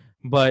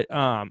 but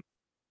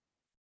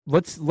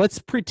let's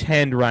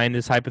pretend, Ryan,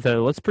 this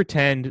hypothetical. Let's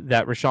pretend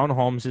that Richaun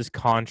Holmes'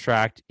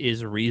 contract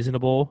is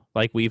reasonable,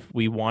 like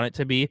we want it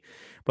to be,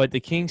 but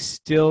the Kings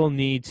still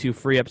need to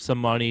free up some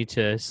money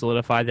to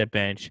solidify that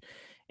bench,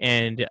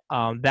 and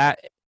that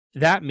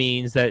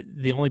means that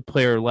the only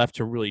player left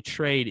to really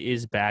trade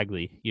is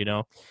Bagley. You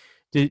know.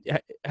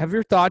 Have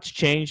your thoughts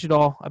changed at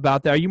all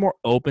about that? Are you more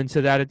open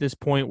to that at this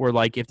point where,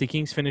 like, if the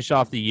Kings finish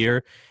off the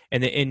year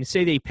and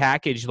say they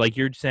package, like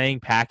you're saying,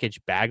 package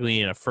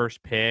Bagley in a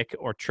first pick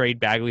or trade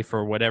Bagley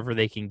for whatever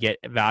they can get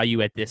value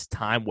at this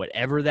time,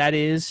 whatever that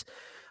is,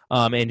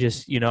 and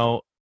just, you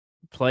know,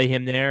 play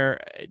him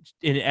there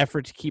in an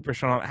effort to keep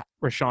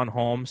Richaun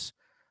Holmes.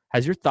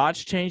 Has your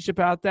thoughts changed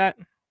about that?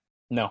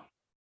 No.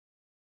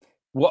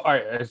 Well, all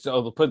right,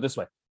 so put it this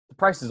way. The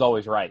price is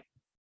always right.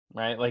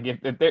 Right, like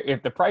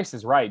if the price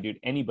is right, dude,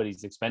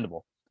 anybody's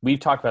expendable. We've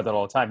talked about that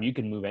all the time. You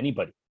can move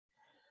anybody.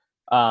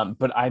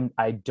 But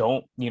I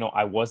don't, you know,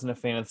 I wasn't a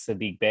fan of the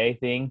Saddiq Bey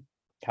thing,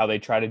 how they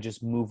try to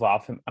just move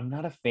off him. I'm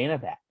not a fan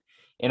of that.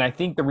 And I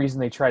think the reason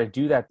they try to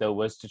do that, though,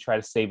 was to try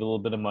to save a little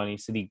bit of money.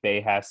 Saddiq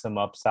Bey has some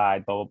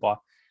upside, blah, blah, blah.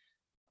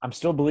 I'm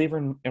still a believer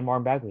in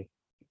Marvin Bagley.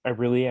 I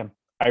really am.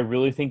 I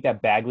really think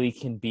that Bagley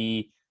can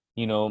be,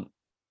 you know,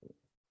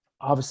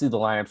 obviously the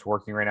lineup's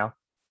working right now.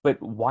 But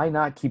why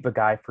not keep a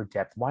guy for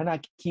depth? Why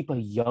not keep a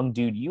young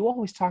dude? You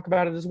always talk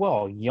about it as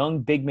well. Young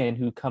big men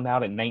who come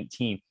out at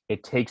 19.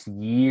 It takes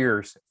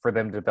years for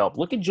them to develop.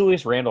 Look at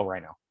Julius Randle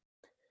right now.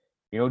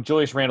 You know,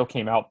 Julius Randle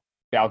came out,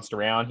 bounced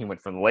around. He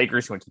went from the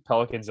Lakers, he went to the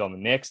Pelicans, on the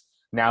Knicks.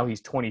 Now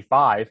he's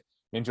 25,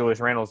 and Julius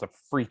Randle is a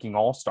freaking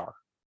all-star.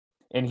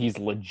 And he's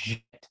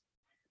legit.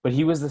 But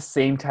he was the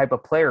same type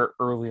of player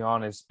early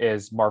on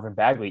as Marvin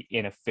Bagley,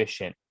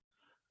 inefficient,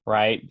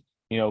 right?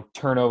 You know,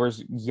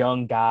 turnovers,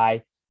 young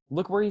guy.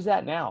 Look where he's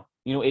at now.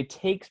 You know, it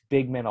takes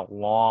big men a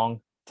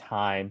long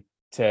time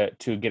to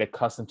get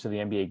accustomed to the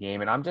NBA game.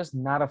 And I'm just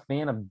not a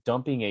fan of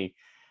dumping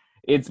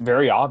it's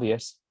very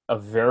obvious, a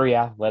very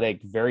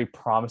athletic, very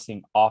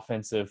promising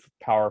offensive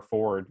power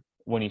forward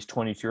when he's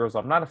 22 years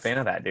old. I'm not a fan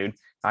of that, dude.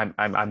 I'm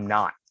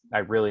not. I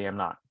really am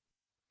not.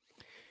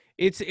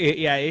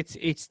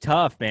 It's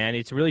tough, man.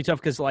 It's really tough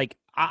because, like,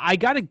 I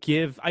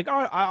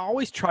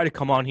always try to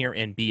come on here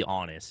and be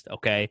honest,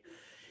 okay?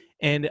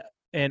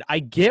 And I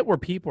get where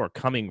people are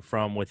coming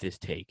from with this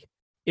take.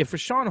 If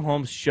Richaun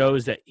Holmes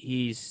shows that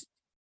he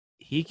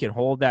can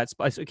hold that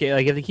spice, okay,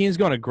 like if the Kings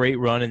go on a great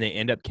run and they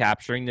end up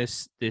capturing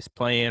this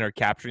play-in or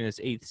capturing this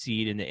 8th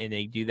seed and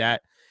they do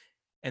that,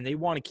 and they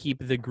want to keep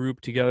the group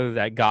together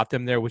that got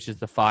them there, which is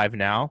the 5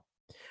 now,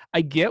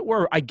 I get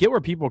where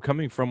people are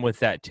coming from with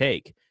that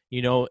take,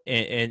 you know,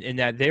 and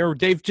that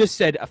they've just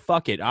said,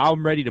 fuck it,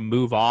 I'm ready to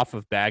move off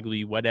of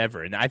Bagley,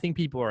 whatever. And I think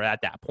people are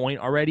at that point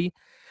already.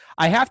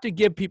 I have to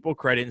give people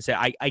credit and say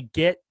I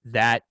get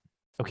that,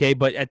 okay,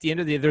 but at the end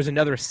of the day, there's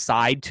another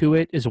side to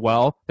it as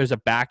well. There's a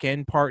back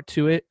end part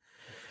to it.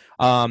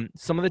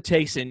 Some of the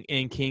takes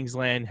in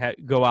Kingsland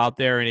go out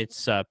there, and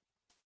it's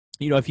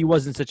you know, if he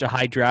wasn't such a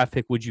high draft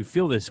pick, would you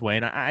feel this way?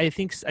 And I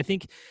think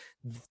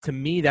to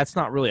me that's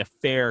not really a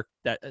fair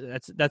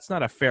that's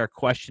not a fair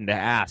question to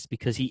ask,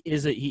 because he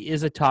is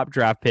a top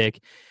draft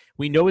pick.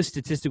 We know his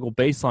statistical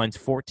baseline's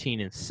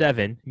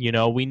 14-7. You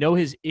know, we know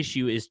his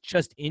issue is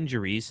just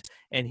injuries,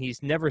 and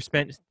he's never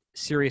spent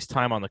serious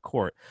time on the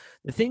court.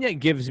 The thing that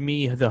gives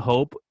me the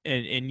hope,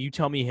 and you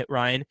tell me,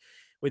 Ryan,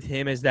 with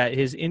him, is that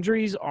his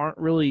injuries aren't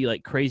really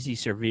like crazy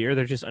severe.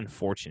 They're just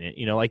unfortunate.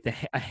 You know, like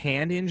a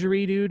hand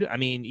injury, dude. I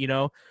mean, you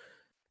know,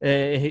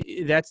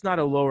 that's not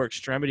a lower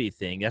extremity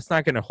thing. That's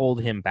not going to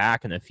hold him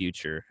back in the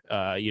future.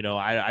 You know,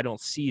 I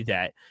don't see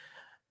that.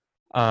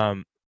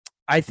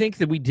 I think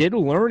that we did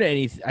learn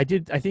anything. I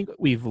think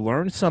we've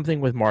learned something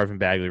with Marvin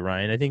Bagley,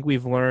 Ryan. I think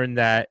we've learned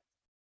that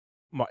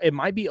it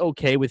might be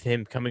okay with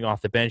him coming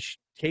off the bench.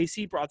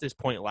 KC brought this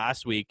point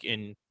last week,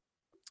 and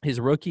his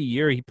rookie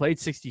year, he played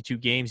 62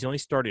 games. He only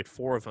started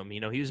 4 of them.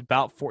 He was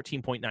about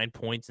 14.9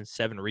 points and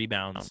 7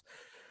 rebounds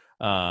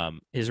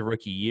his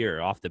rookie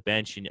year off the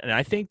bench. And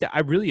I think that I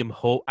really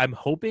I'm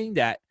hoping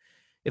that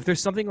if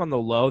there's something on the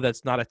low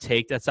that's not a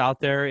take that's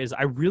out there, is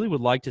I really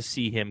would like to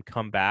see him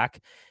come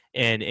back.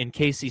 And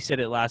Casey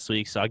said it last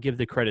week, so I'll give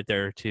the credit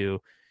there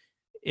too,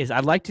 is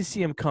I'd like to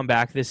see him come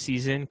back this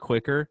season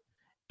quicker,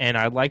 and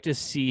I'd like to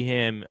see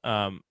him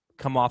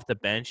come off the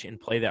bench and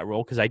play that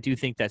role, because I do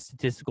think that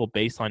statistical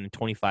baseline in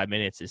 25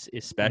 minutes is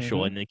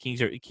special, and the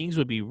Kings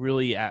would be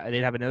really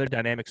they'd have another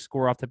dynamic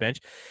score off the bench,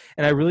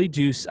 and I really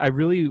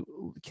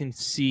can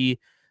see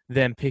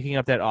them picking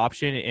up that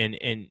option,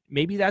 and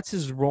maybe that's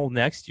his role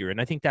next year, and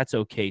I think that's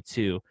okay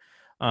too.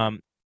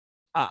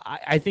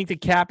 I think the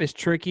cap is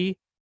tricky.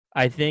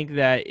 I think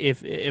that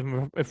if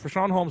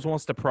Richaun Holmes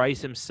wants to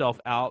price himself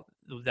out,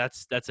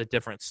 that's a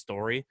different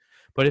story.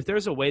 But if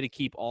there's a way to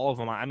keep all of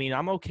them, I mean,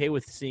 I'm okay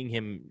with seeing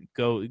him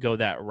go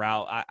that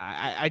route.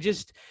 I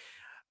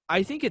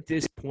think at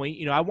this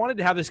point, I wanted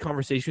to have this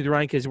conversation with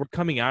Ryan because we're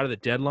coming out of the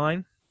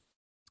deadline.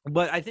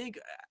 But I think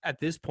at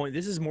this point,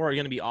 this is more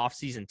going to be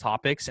off-season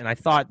topics, and I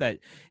thought that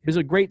it was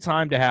a great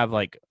time to have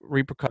like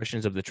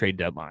repercussions of the trade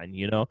deadline,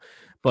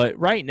 But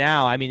right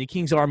now, I mean, the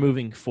Kings are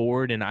moving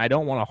forward, and I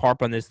don't want to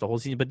harp on this the whole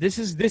season. But this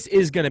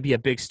is going to be a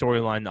big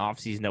storyline in the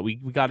off-season that we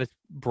got to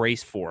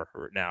brace for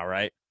now,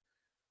 right?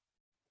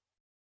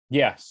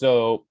 Yeah.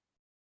 So,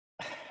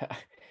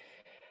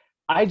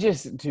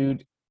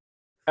 dude.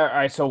 All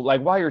right, so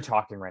like while you're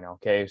talking right now,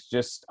 okay, it's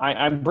just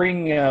I'm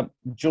bringing up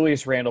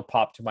Julius Randle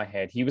popped to my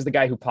head. He was the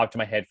guy who popped to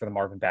my head for the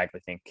Marvin Bagley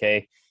thing,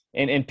 okay?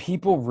 And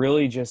people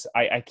really just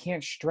I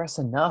can't stress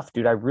enough,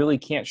 dude. I really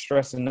can't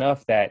stress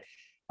enough that,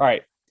 all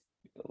right,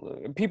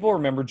 people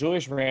remember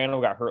Julius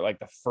Randle got hurt like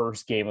the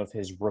first game of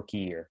his rookie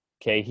year,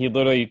 okay? He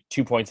literally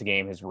 2 points a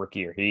game his rookie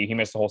year. He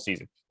missed the whole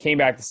season. Came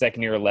back the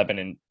second year 11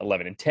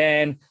 and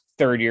 10,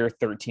 third year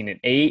 13 and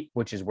 8,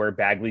 which is where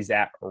Bagley's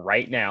at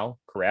right now,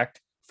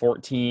 correct?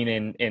 14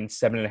 and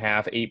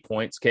 7.5, 8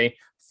 points. Okay.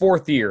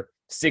 Fourth year,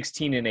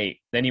 16 and 8.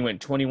 Then he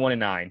went 21 and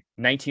 9,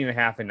 19 and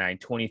a half and 9,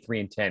 23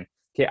 and 10.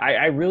 Okay.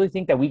 I really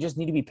think that we just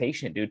need to be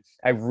patient, dude.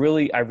 I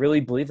really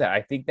believe that.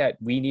 I think that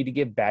we need to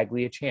give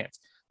Bagley a chance.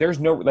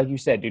 There's no, like you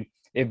said, dude,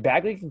 if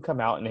Bagley can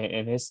come out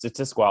and his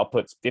statistical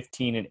output's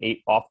 15 and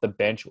 8 off the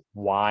bench,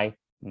 why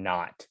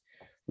not?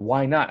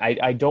 Why not?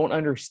 I don't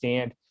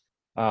understand.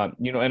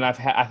 And I've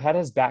had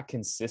his back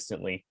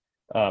consistently.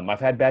 I've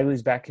had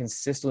Bagley's back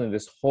consistently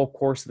this whole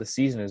course of the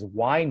season. Is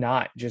why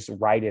not just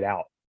ride it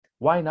out?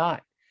 Why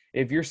not?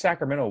 If you're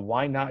Sacramento,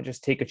 why not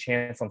just take a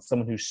chance on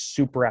someone who's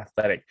super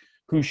athletic,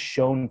 who's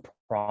shown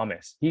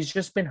promise? He's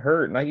just been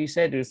hurt. And like you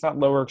said, dude, it's not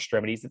lower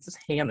extremities. It's his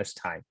hand this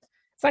time.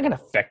 It's not going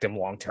to affect him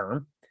long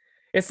term.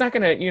 It's not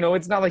going to,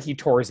 it's not like he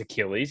tore his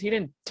Achilles. He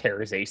didn't tear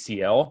his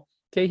ACL.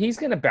 Okay, he's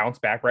going to bounce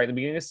back right at the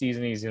beginning of the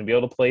season. He's going to be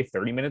able to play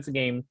 30 minutes a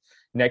game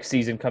next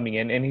season coming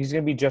in, and he's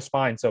going to be just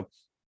fine. So,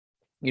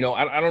 I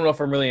don't know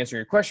if I'm really answering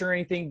your question or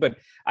anything, but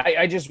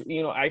I just,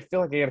 I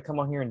feel like I got to come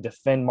on here and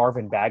defend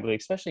Marvin Bagley,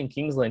 especially in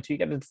Kingsland too. You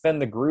got to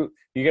defend the group.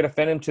 You got to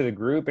defend him to the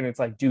group. And it's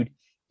like, dude,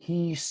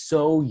 he's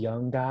so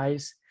young,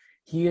 guys.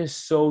 He is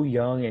so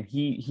young, and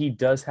he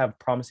does have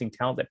promising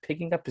talent. That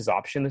picking up his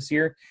option this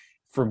year,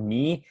 for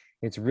me,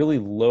 it's really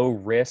low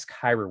risk,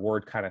 high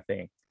reward kind of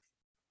thing.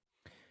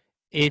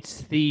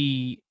 It's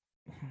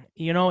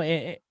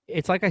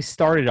it's like I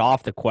started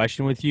off the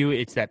question with you.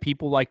 It's that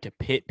people like to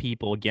pit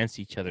people against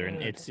each other, and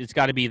it's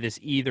got to be this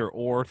either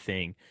or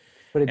thing.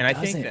 But I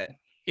think that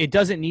it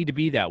doesn't need to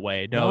be that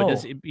way. No.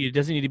 It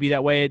doesn't need to be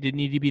that way. It didn't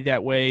need to be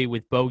that way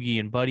with Bogey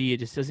and Buddy. It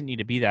just doesn't need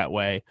to be that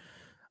way.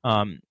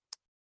 The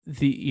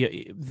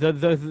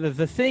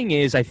thing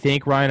is, I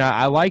think, Ryan,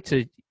 I like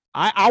to.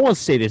 I will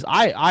say this.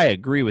 I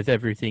agree with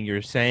everything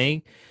you're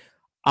saying.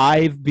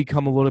 I've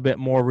become a little bit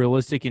more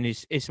realistic, and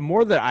it's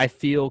more that I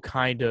feel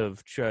kind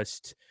of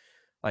just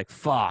like,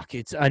 fuck,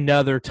 it's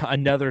another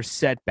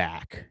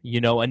setback,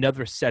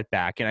 another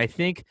setback. And I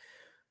think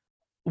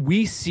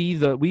we've seen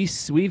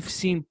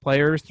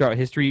players throughout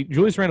history.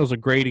 Julius Randle's a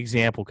great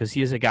example because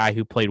he is a guy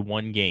who played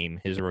one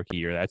game his rookie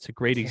year. That's a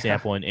great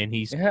example. And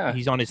he's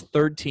on his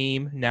third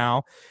team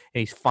now, and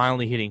he's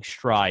finally hitting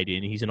stride,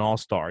 and he's an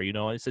all-star.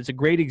 It's a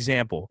great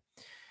example.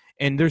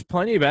 And there's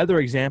plenty of other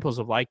examples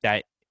of like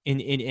that in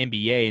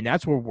NBA, and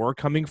that's where we're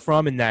coming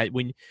from. And that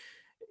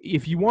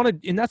if you want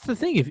to, and that's the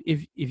thing,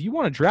 if you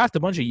want to draft a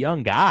bunch of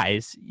young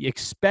guys, you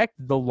expect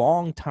the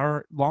long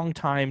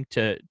time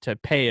to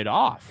pay it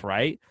off,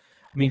 right?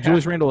 I mean,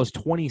 Julius Randle is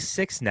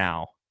 26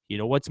 now.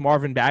 What's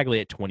Marvin Bagley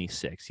at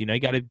 26? You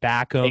got to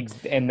back him.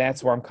 And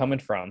that's where I'm coming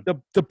from.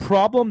 The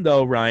problem,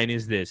 though, Ryan,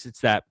 is this. It's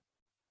that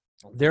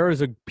there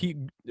is a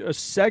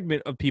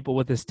segment of people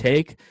with this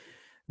take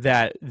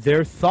that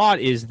their thought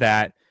is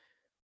that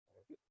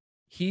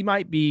he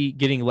might be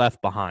getting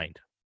left behind,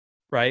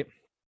 right?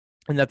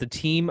 And that the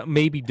team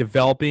may be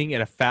developing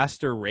at a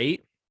faster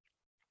rate.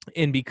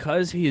 And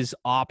because his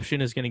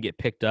option is going to get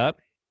picked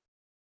up,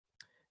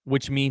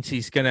 which means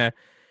they're going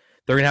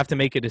to have to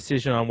make a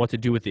decision on what to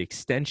do with the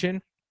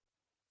extension,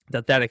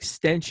 that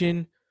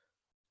extension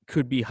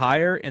could be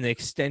higher, and the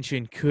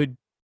extension could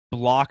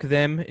block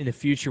them in the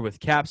future with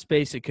cap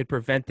space. It could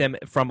prevent them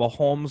from a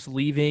Holmes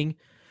leaving,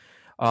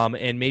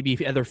 and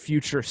maybe other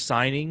future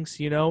signings,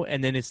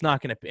 and then it's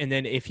not going to – and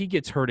then if he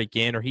gets hurt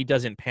again or he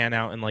doesn't pan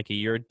out in like a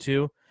year or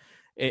two,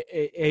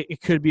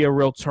 it could be a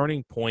real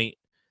turning point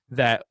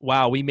that,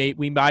 wow, we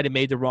might have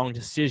made the wrong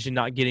decision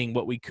not getting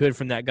what we could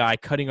from that guy,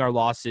 cutting our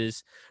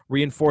losses,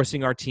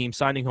 reinforcing our team,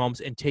 signing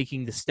Holmes, and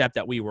taking the step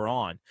that we were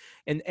on.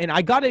 And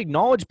I got to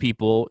acknowledge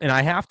people, and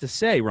I have to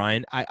say,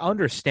 Ryan, I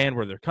understand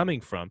where they're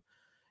coming from,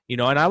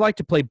 and I like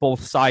to play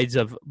both sides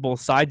of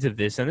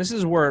this. And this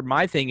is where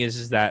my thing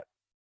is that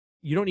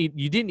you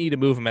didn't need to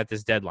move him at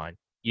this deadline.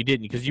 You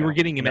didn't, because you were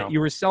getting him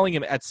you were selling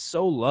him at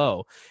so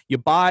low. You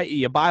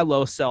buy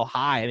low, sell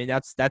high. I mean,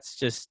 that's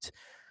just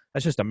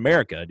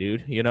America,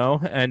 dude,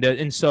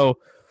 and so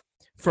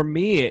for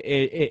me,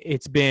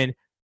 it's been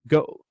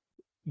go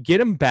get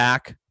him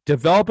back,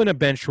 develop in a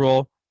bench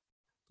role,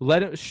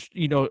 let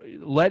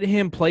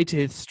him play to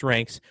his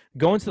strengths,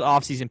 go into the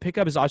offseason, pick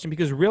up his option,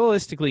 because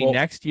realistically,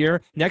 next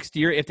year,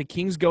 if the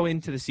Kings go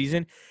into the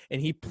season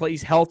and he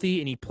plays healthy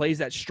and he plays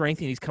that strength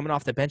and he's coming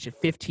off the bench at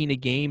 15 a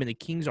game and the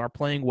Kings are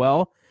playing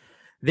well,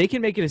 they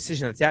can make a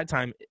decision at that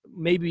time.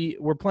 Maybe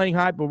we're playing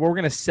high, but we're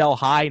going to sell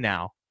high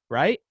now.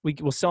 Right?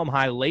 We'll sell him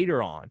high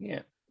later on.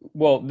 Yeah.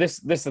 Well,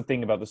 this is the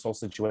thing about this whole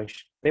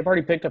situation. They've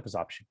already picked up his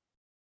option.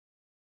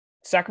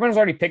 Sacramento's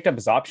already picked up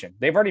his option.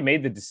 They've already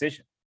made the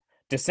decision.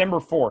 December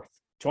 4th,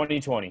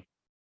 2020.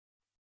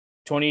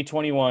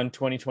 2021,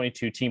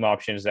 2022 team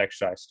option is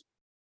exercised.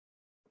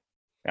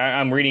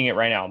 I'm reading it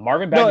right now.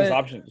 Marvin Bagley's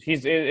option.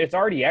 It's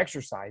already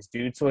exercised,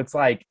 dude. So it's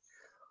like,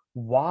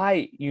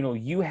 why,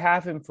 you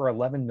have him for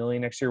 $11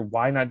 million next year.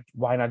 Why not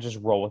just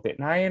roll with it?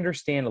 And I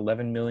understand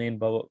 $11 million,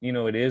 but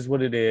it is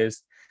what it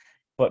is.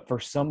 But for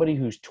somebody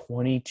who's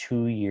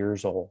 22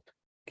 years old,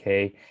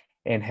 okay,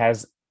 and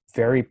has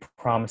very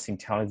promising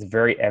talent, it's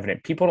very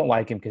evident. People don't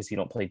like him because he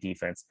don't play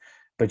defense,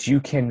 but you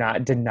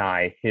cannot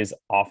deny his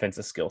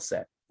offensive skill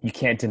set. You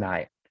can't deny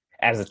it.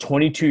 As a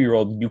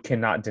 22-year-old, you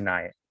cannot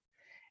deny it.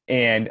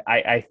 And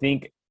I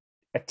think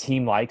a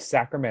team like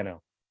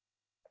Sacramento,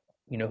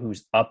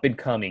 who's up and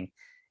coming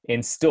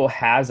and still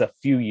has a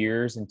few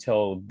years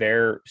until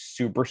their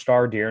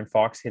superstar, De'Aaron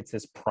Fox, hits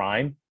his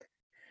prime,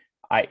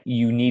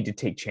 you need to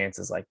take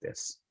chances like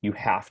this. You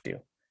have to.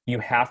 You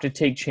have to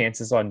take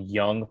chances on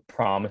young,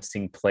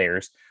 promising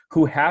players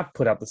who have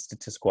put out the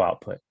statistical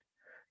output.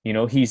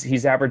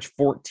 He's averaged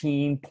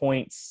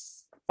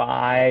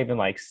 14.5 and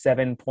like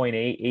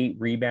 7.8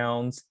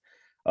 rebounds,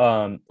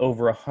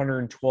 over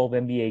 112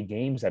 NBA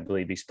games, I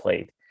believe he's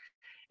played.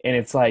 And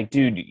it's like,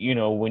 dude,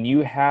 when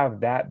you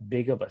have that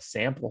big of a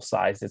sample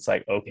size, it's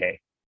like,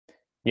 okay,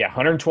 yeah,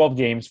 112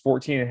 games,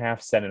 14.5,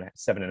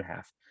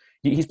 7.5.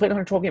 He's played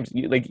 112 games.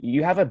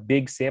 You have a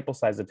big sample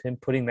size of him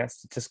putting that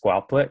statistical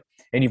output,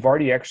 and you've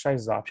already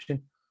exercised his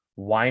option.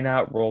 Why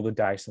not roll the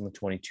dice on the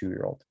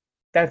 22-year-old?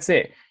 That's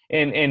it.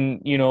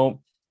 And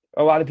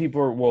a lot of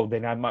people are, well,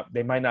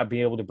 they might not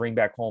be able to bring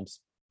back Holmes.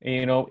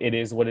 It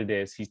is what it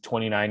is. He's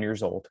 29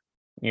 years old.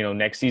 When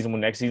next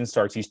season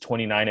starts, he's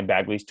 29 and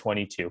Bagley's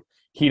 22.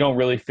 He don't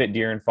really fit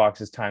De'Aaron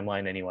Fox's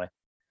timeline anyway.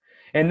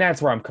 And that's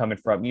where I'm coming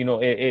from.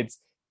 It's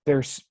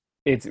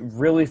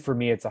really, for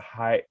me, it's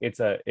a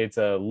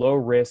low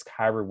risk,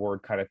 high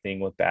reward kind of thing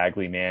with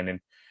Bagley, man. And,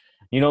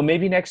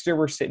 maybe next year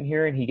we're sitting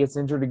here and he gets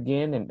injured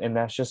again. And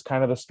that's just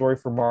kind of the story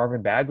for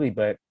Marvin Bagley.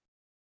 But,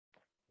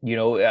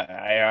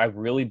 I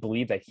really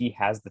believe that he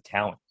has the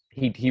talent.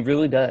 He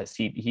really does.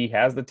 He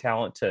has the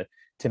talent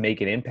to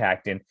make an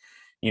impact. And,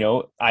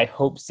 I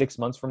hope 6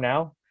 months from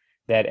now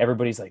that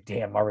everybody's like,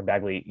 damn, Marvin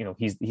Bagley,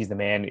 he's the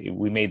man.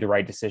 We made the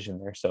right decision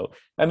there. So,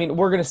 I mean,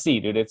 we're going to see,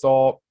 dude. It's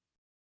all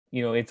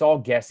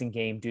guessing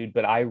game, dude.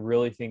 But I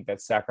really think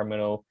that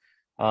Sacramento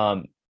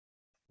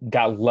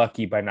got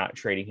lucky by not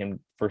trading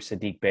him for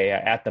Saddiq Bey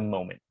at the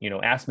moment.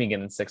 Ask me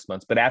again in 6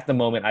 months. But at the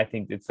moment, I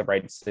think it's the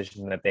right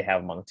decision that they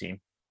have him on the team.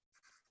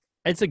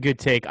 It's a good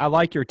take. I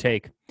like your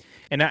take.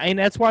 And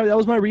that's why that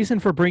was my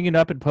reason for bringing it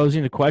up and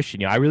posing the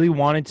question. I really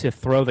wanted to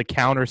throw the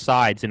counter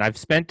sides, and I've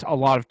spent a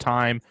lot of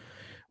time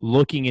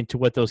looking into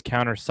what those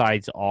counter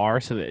sides are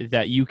so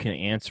that you can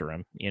answer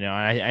them.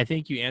 I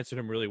think you answered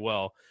them really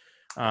well.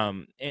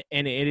 And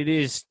it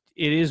is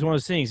one of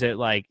those things that,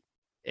 like,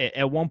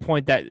 at one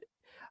point that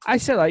I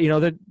said,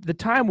 the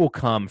time will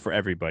come for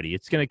everybody.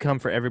 It's going to come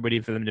for everybody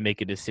for them to make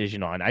a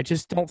decision on. I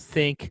just don't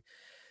think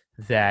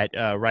that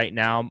right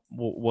now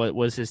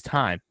was his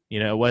time.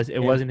 It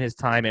wasn't his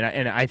time,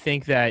 and I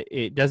think that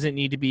it doesn't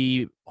need to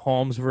be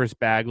Holmes versus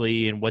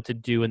Bagley and what to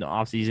do in the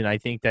offseason. I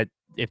think that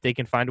if they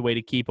can find a way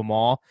to keep them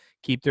all,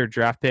 keep their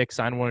draft picks,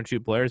 sign one or two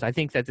players, I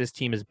think that this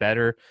team is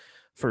better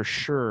for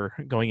sure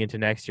going into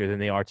next year than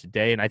they are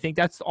today. And I think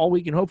that's all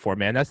we can hope for,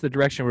 man. That's the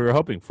direction we were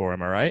hoping for.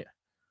 Am I right?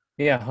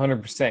 Yeah,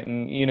 100%.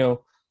 And,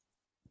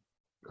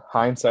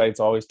 hindsight's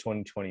always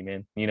 20/20,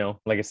 man.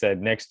 Like I said,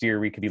 next year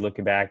we could be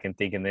looking back and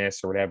thinking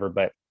this or whatever.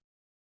 But,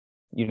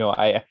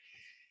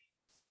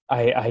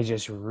 I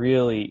just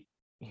really,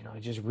 it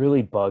just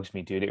really bugs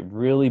me, dude. It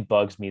really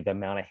bugs me the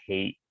amount of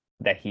hate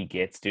that he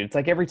gets, dude. It's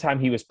like every time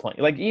he was playing,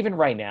 like even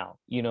right now,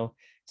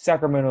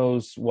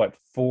 Sacramento's what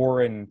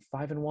 4-5-1,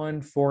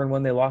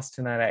 4-1. They lost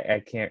tonight. I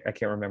can't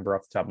remember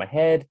off the top of my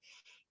head,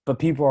 but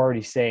people are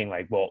already saying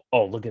like, well,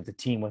 oh, look at the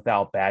team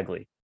without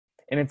Bagley.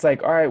 And it's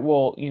like, all right,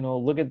 well,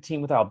 look at the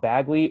team without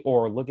Bagley,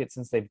 or look at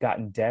since they've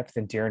gotten depth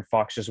and De'Aaron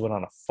Fox just went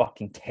on a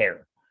fucking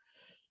tear.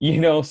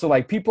 So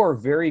like people are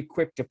very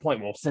quick to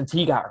point, well, since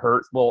he got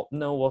hurt,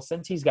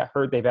 since he's got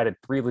hurt, they've added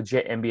 3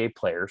 legit NBA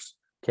players,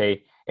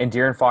 okay? And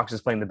De'Aaron Fox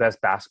is playing the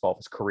best basketball of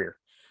his career.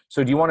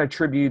 So do you want to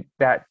attribute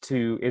that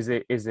to, is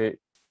it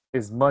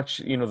as much,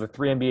 the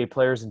 3 NBA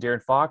players and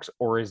De'Aaron Fox,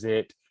 or is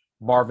it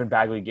Marvin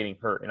Bagley getting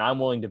hurt? And I'm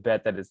willing to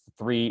bet that it's the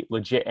 3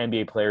 legit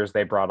NBA players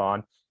they brought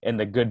on and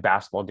the good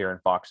basketball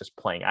De'Aaron Fox is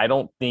playing. I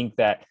don't think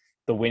that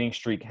the winning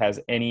streak has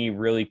any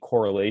really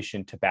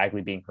correlation to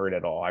Bagley being hurt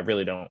at all. I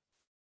really don't.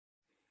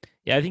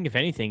 Yeah, I think if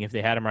anything, if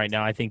they had him right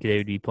now, I think they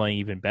would be playing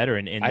even better.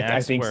 And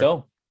I think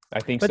so.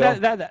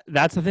 But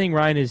that's the thing,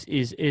 Ryan,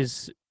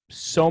 is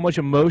so much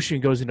emotion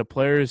goes into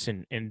players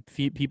and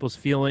people's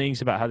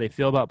feelings about how they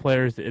feel about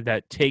players.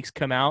 That takes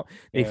come out,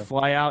 they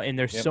fly out, and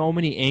there's so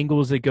many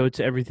angles that go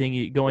to everything.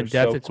 You go in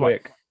depth.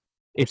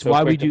 It's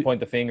why we do point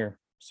the finger.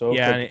 So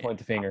quick to point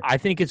the finger. I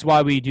think it's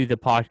why we do the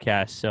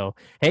podcast. So,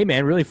 hey,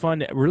 man, really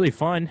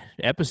fun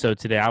episode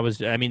today.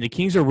 The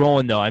Kings are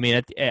rolling, though. I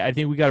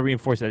think we got to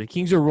reinforce that. The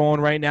Kings are rolling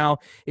right now.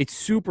 It's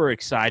super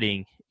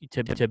exciting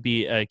to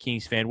be a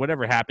Kings fan.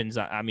 Whatever happens,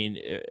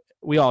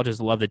 we all just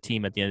love the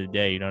team at the end of the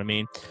day. You know what I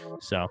mean?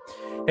 So,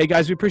 hey,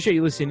 guys, we appreciate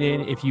you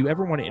listening in. If you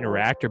ever want to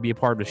interact or be a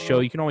part of the show,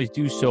 you can always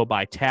do so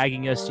by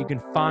tagging us. You can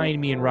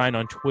find me and Ryan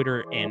on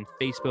Twitter and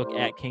Facebook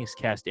at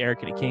KingsCast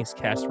Eric and at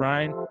KingsCast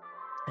Ryan.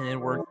 And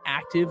then we're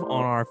active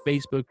on our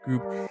Facebook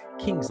group,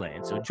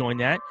 Kingsland. So join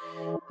that.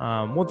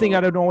 One thing I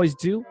don't always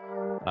do,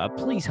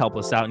 please help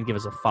us out and give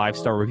us a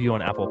 5-star review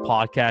on Apple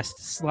Podcasts.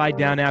 Slide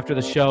down after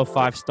the show,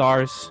 5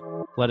 stars.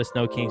 Let us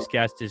know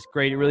Kingscast is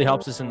great. It really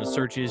helps us in the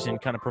searches and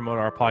kind of promote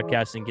our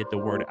podcast and get the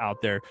word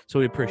out there. So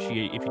we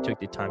appreciate if you took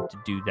the time to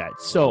do that.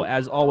 So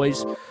as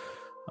always,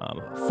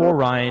 for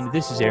Ryan,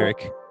 this is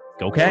Eric.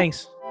 Go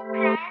Kangs.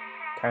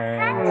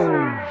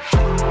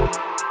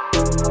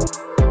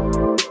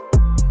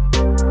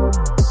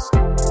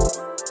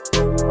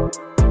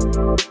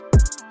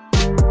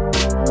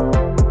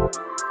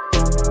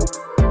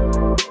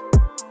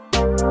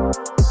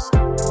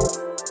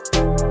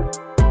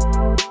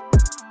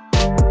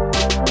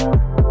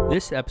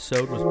 This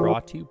episode was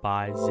brought to you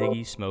by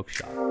Ziggy Smoke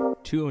Shop,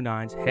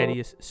 209's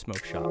headiest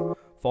smoke shop.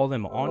 Follow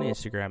them on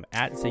Instagram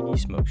at Ziggy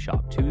Smoke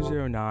Shop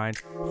 209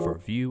 for a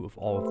view of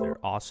all of their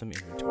awesome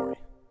inventory.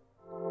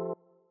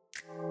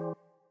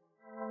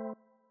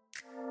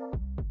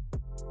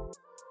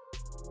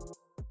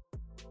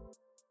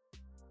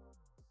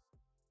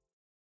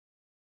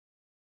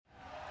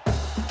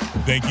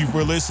 Thank you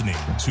for listening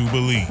to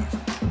Believe.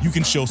 You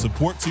can show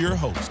support to your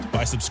host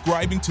by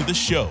subscribing to the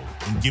show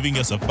and giving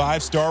us a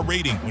 5-star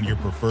rating on your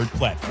preferred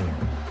platform.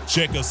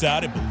 Check us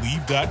out at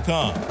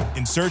Believe.com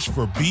and search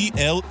for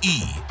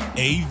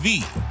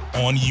BLEAV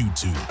on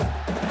YouTube.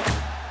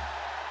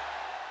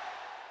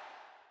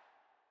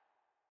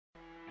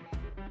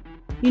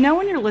 You know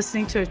when you're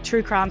listening to a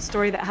true crime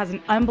story that has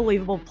an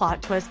unbelievable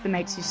plot twist that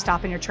makes you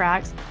stop in your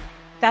tracks?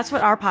 That's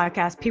what our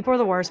podcast, People Are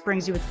the Worst,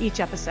 brings you with each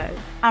episode.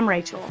 I'm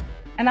Rachel.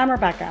 And I'm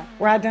Rebecca.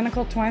 We're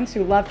identical twins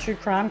who love true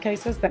crime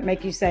cases that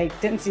make you say,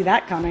 didn't see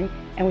that coming,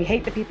 and we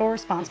hate the people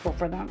responsible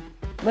for them.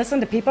 Listen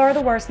to People Are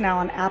the Worst now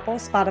on Apple,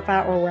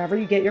 Spotify, or wherever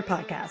you get your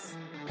podcasts.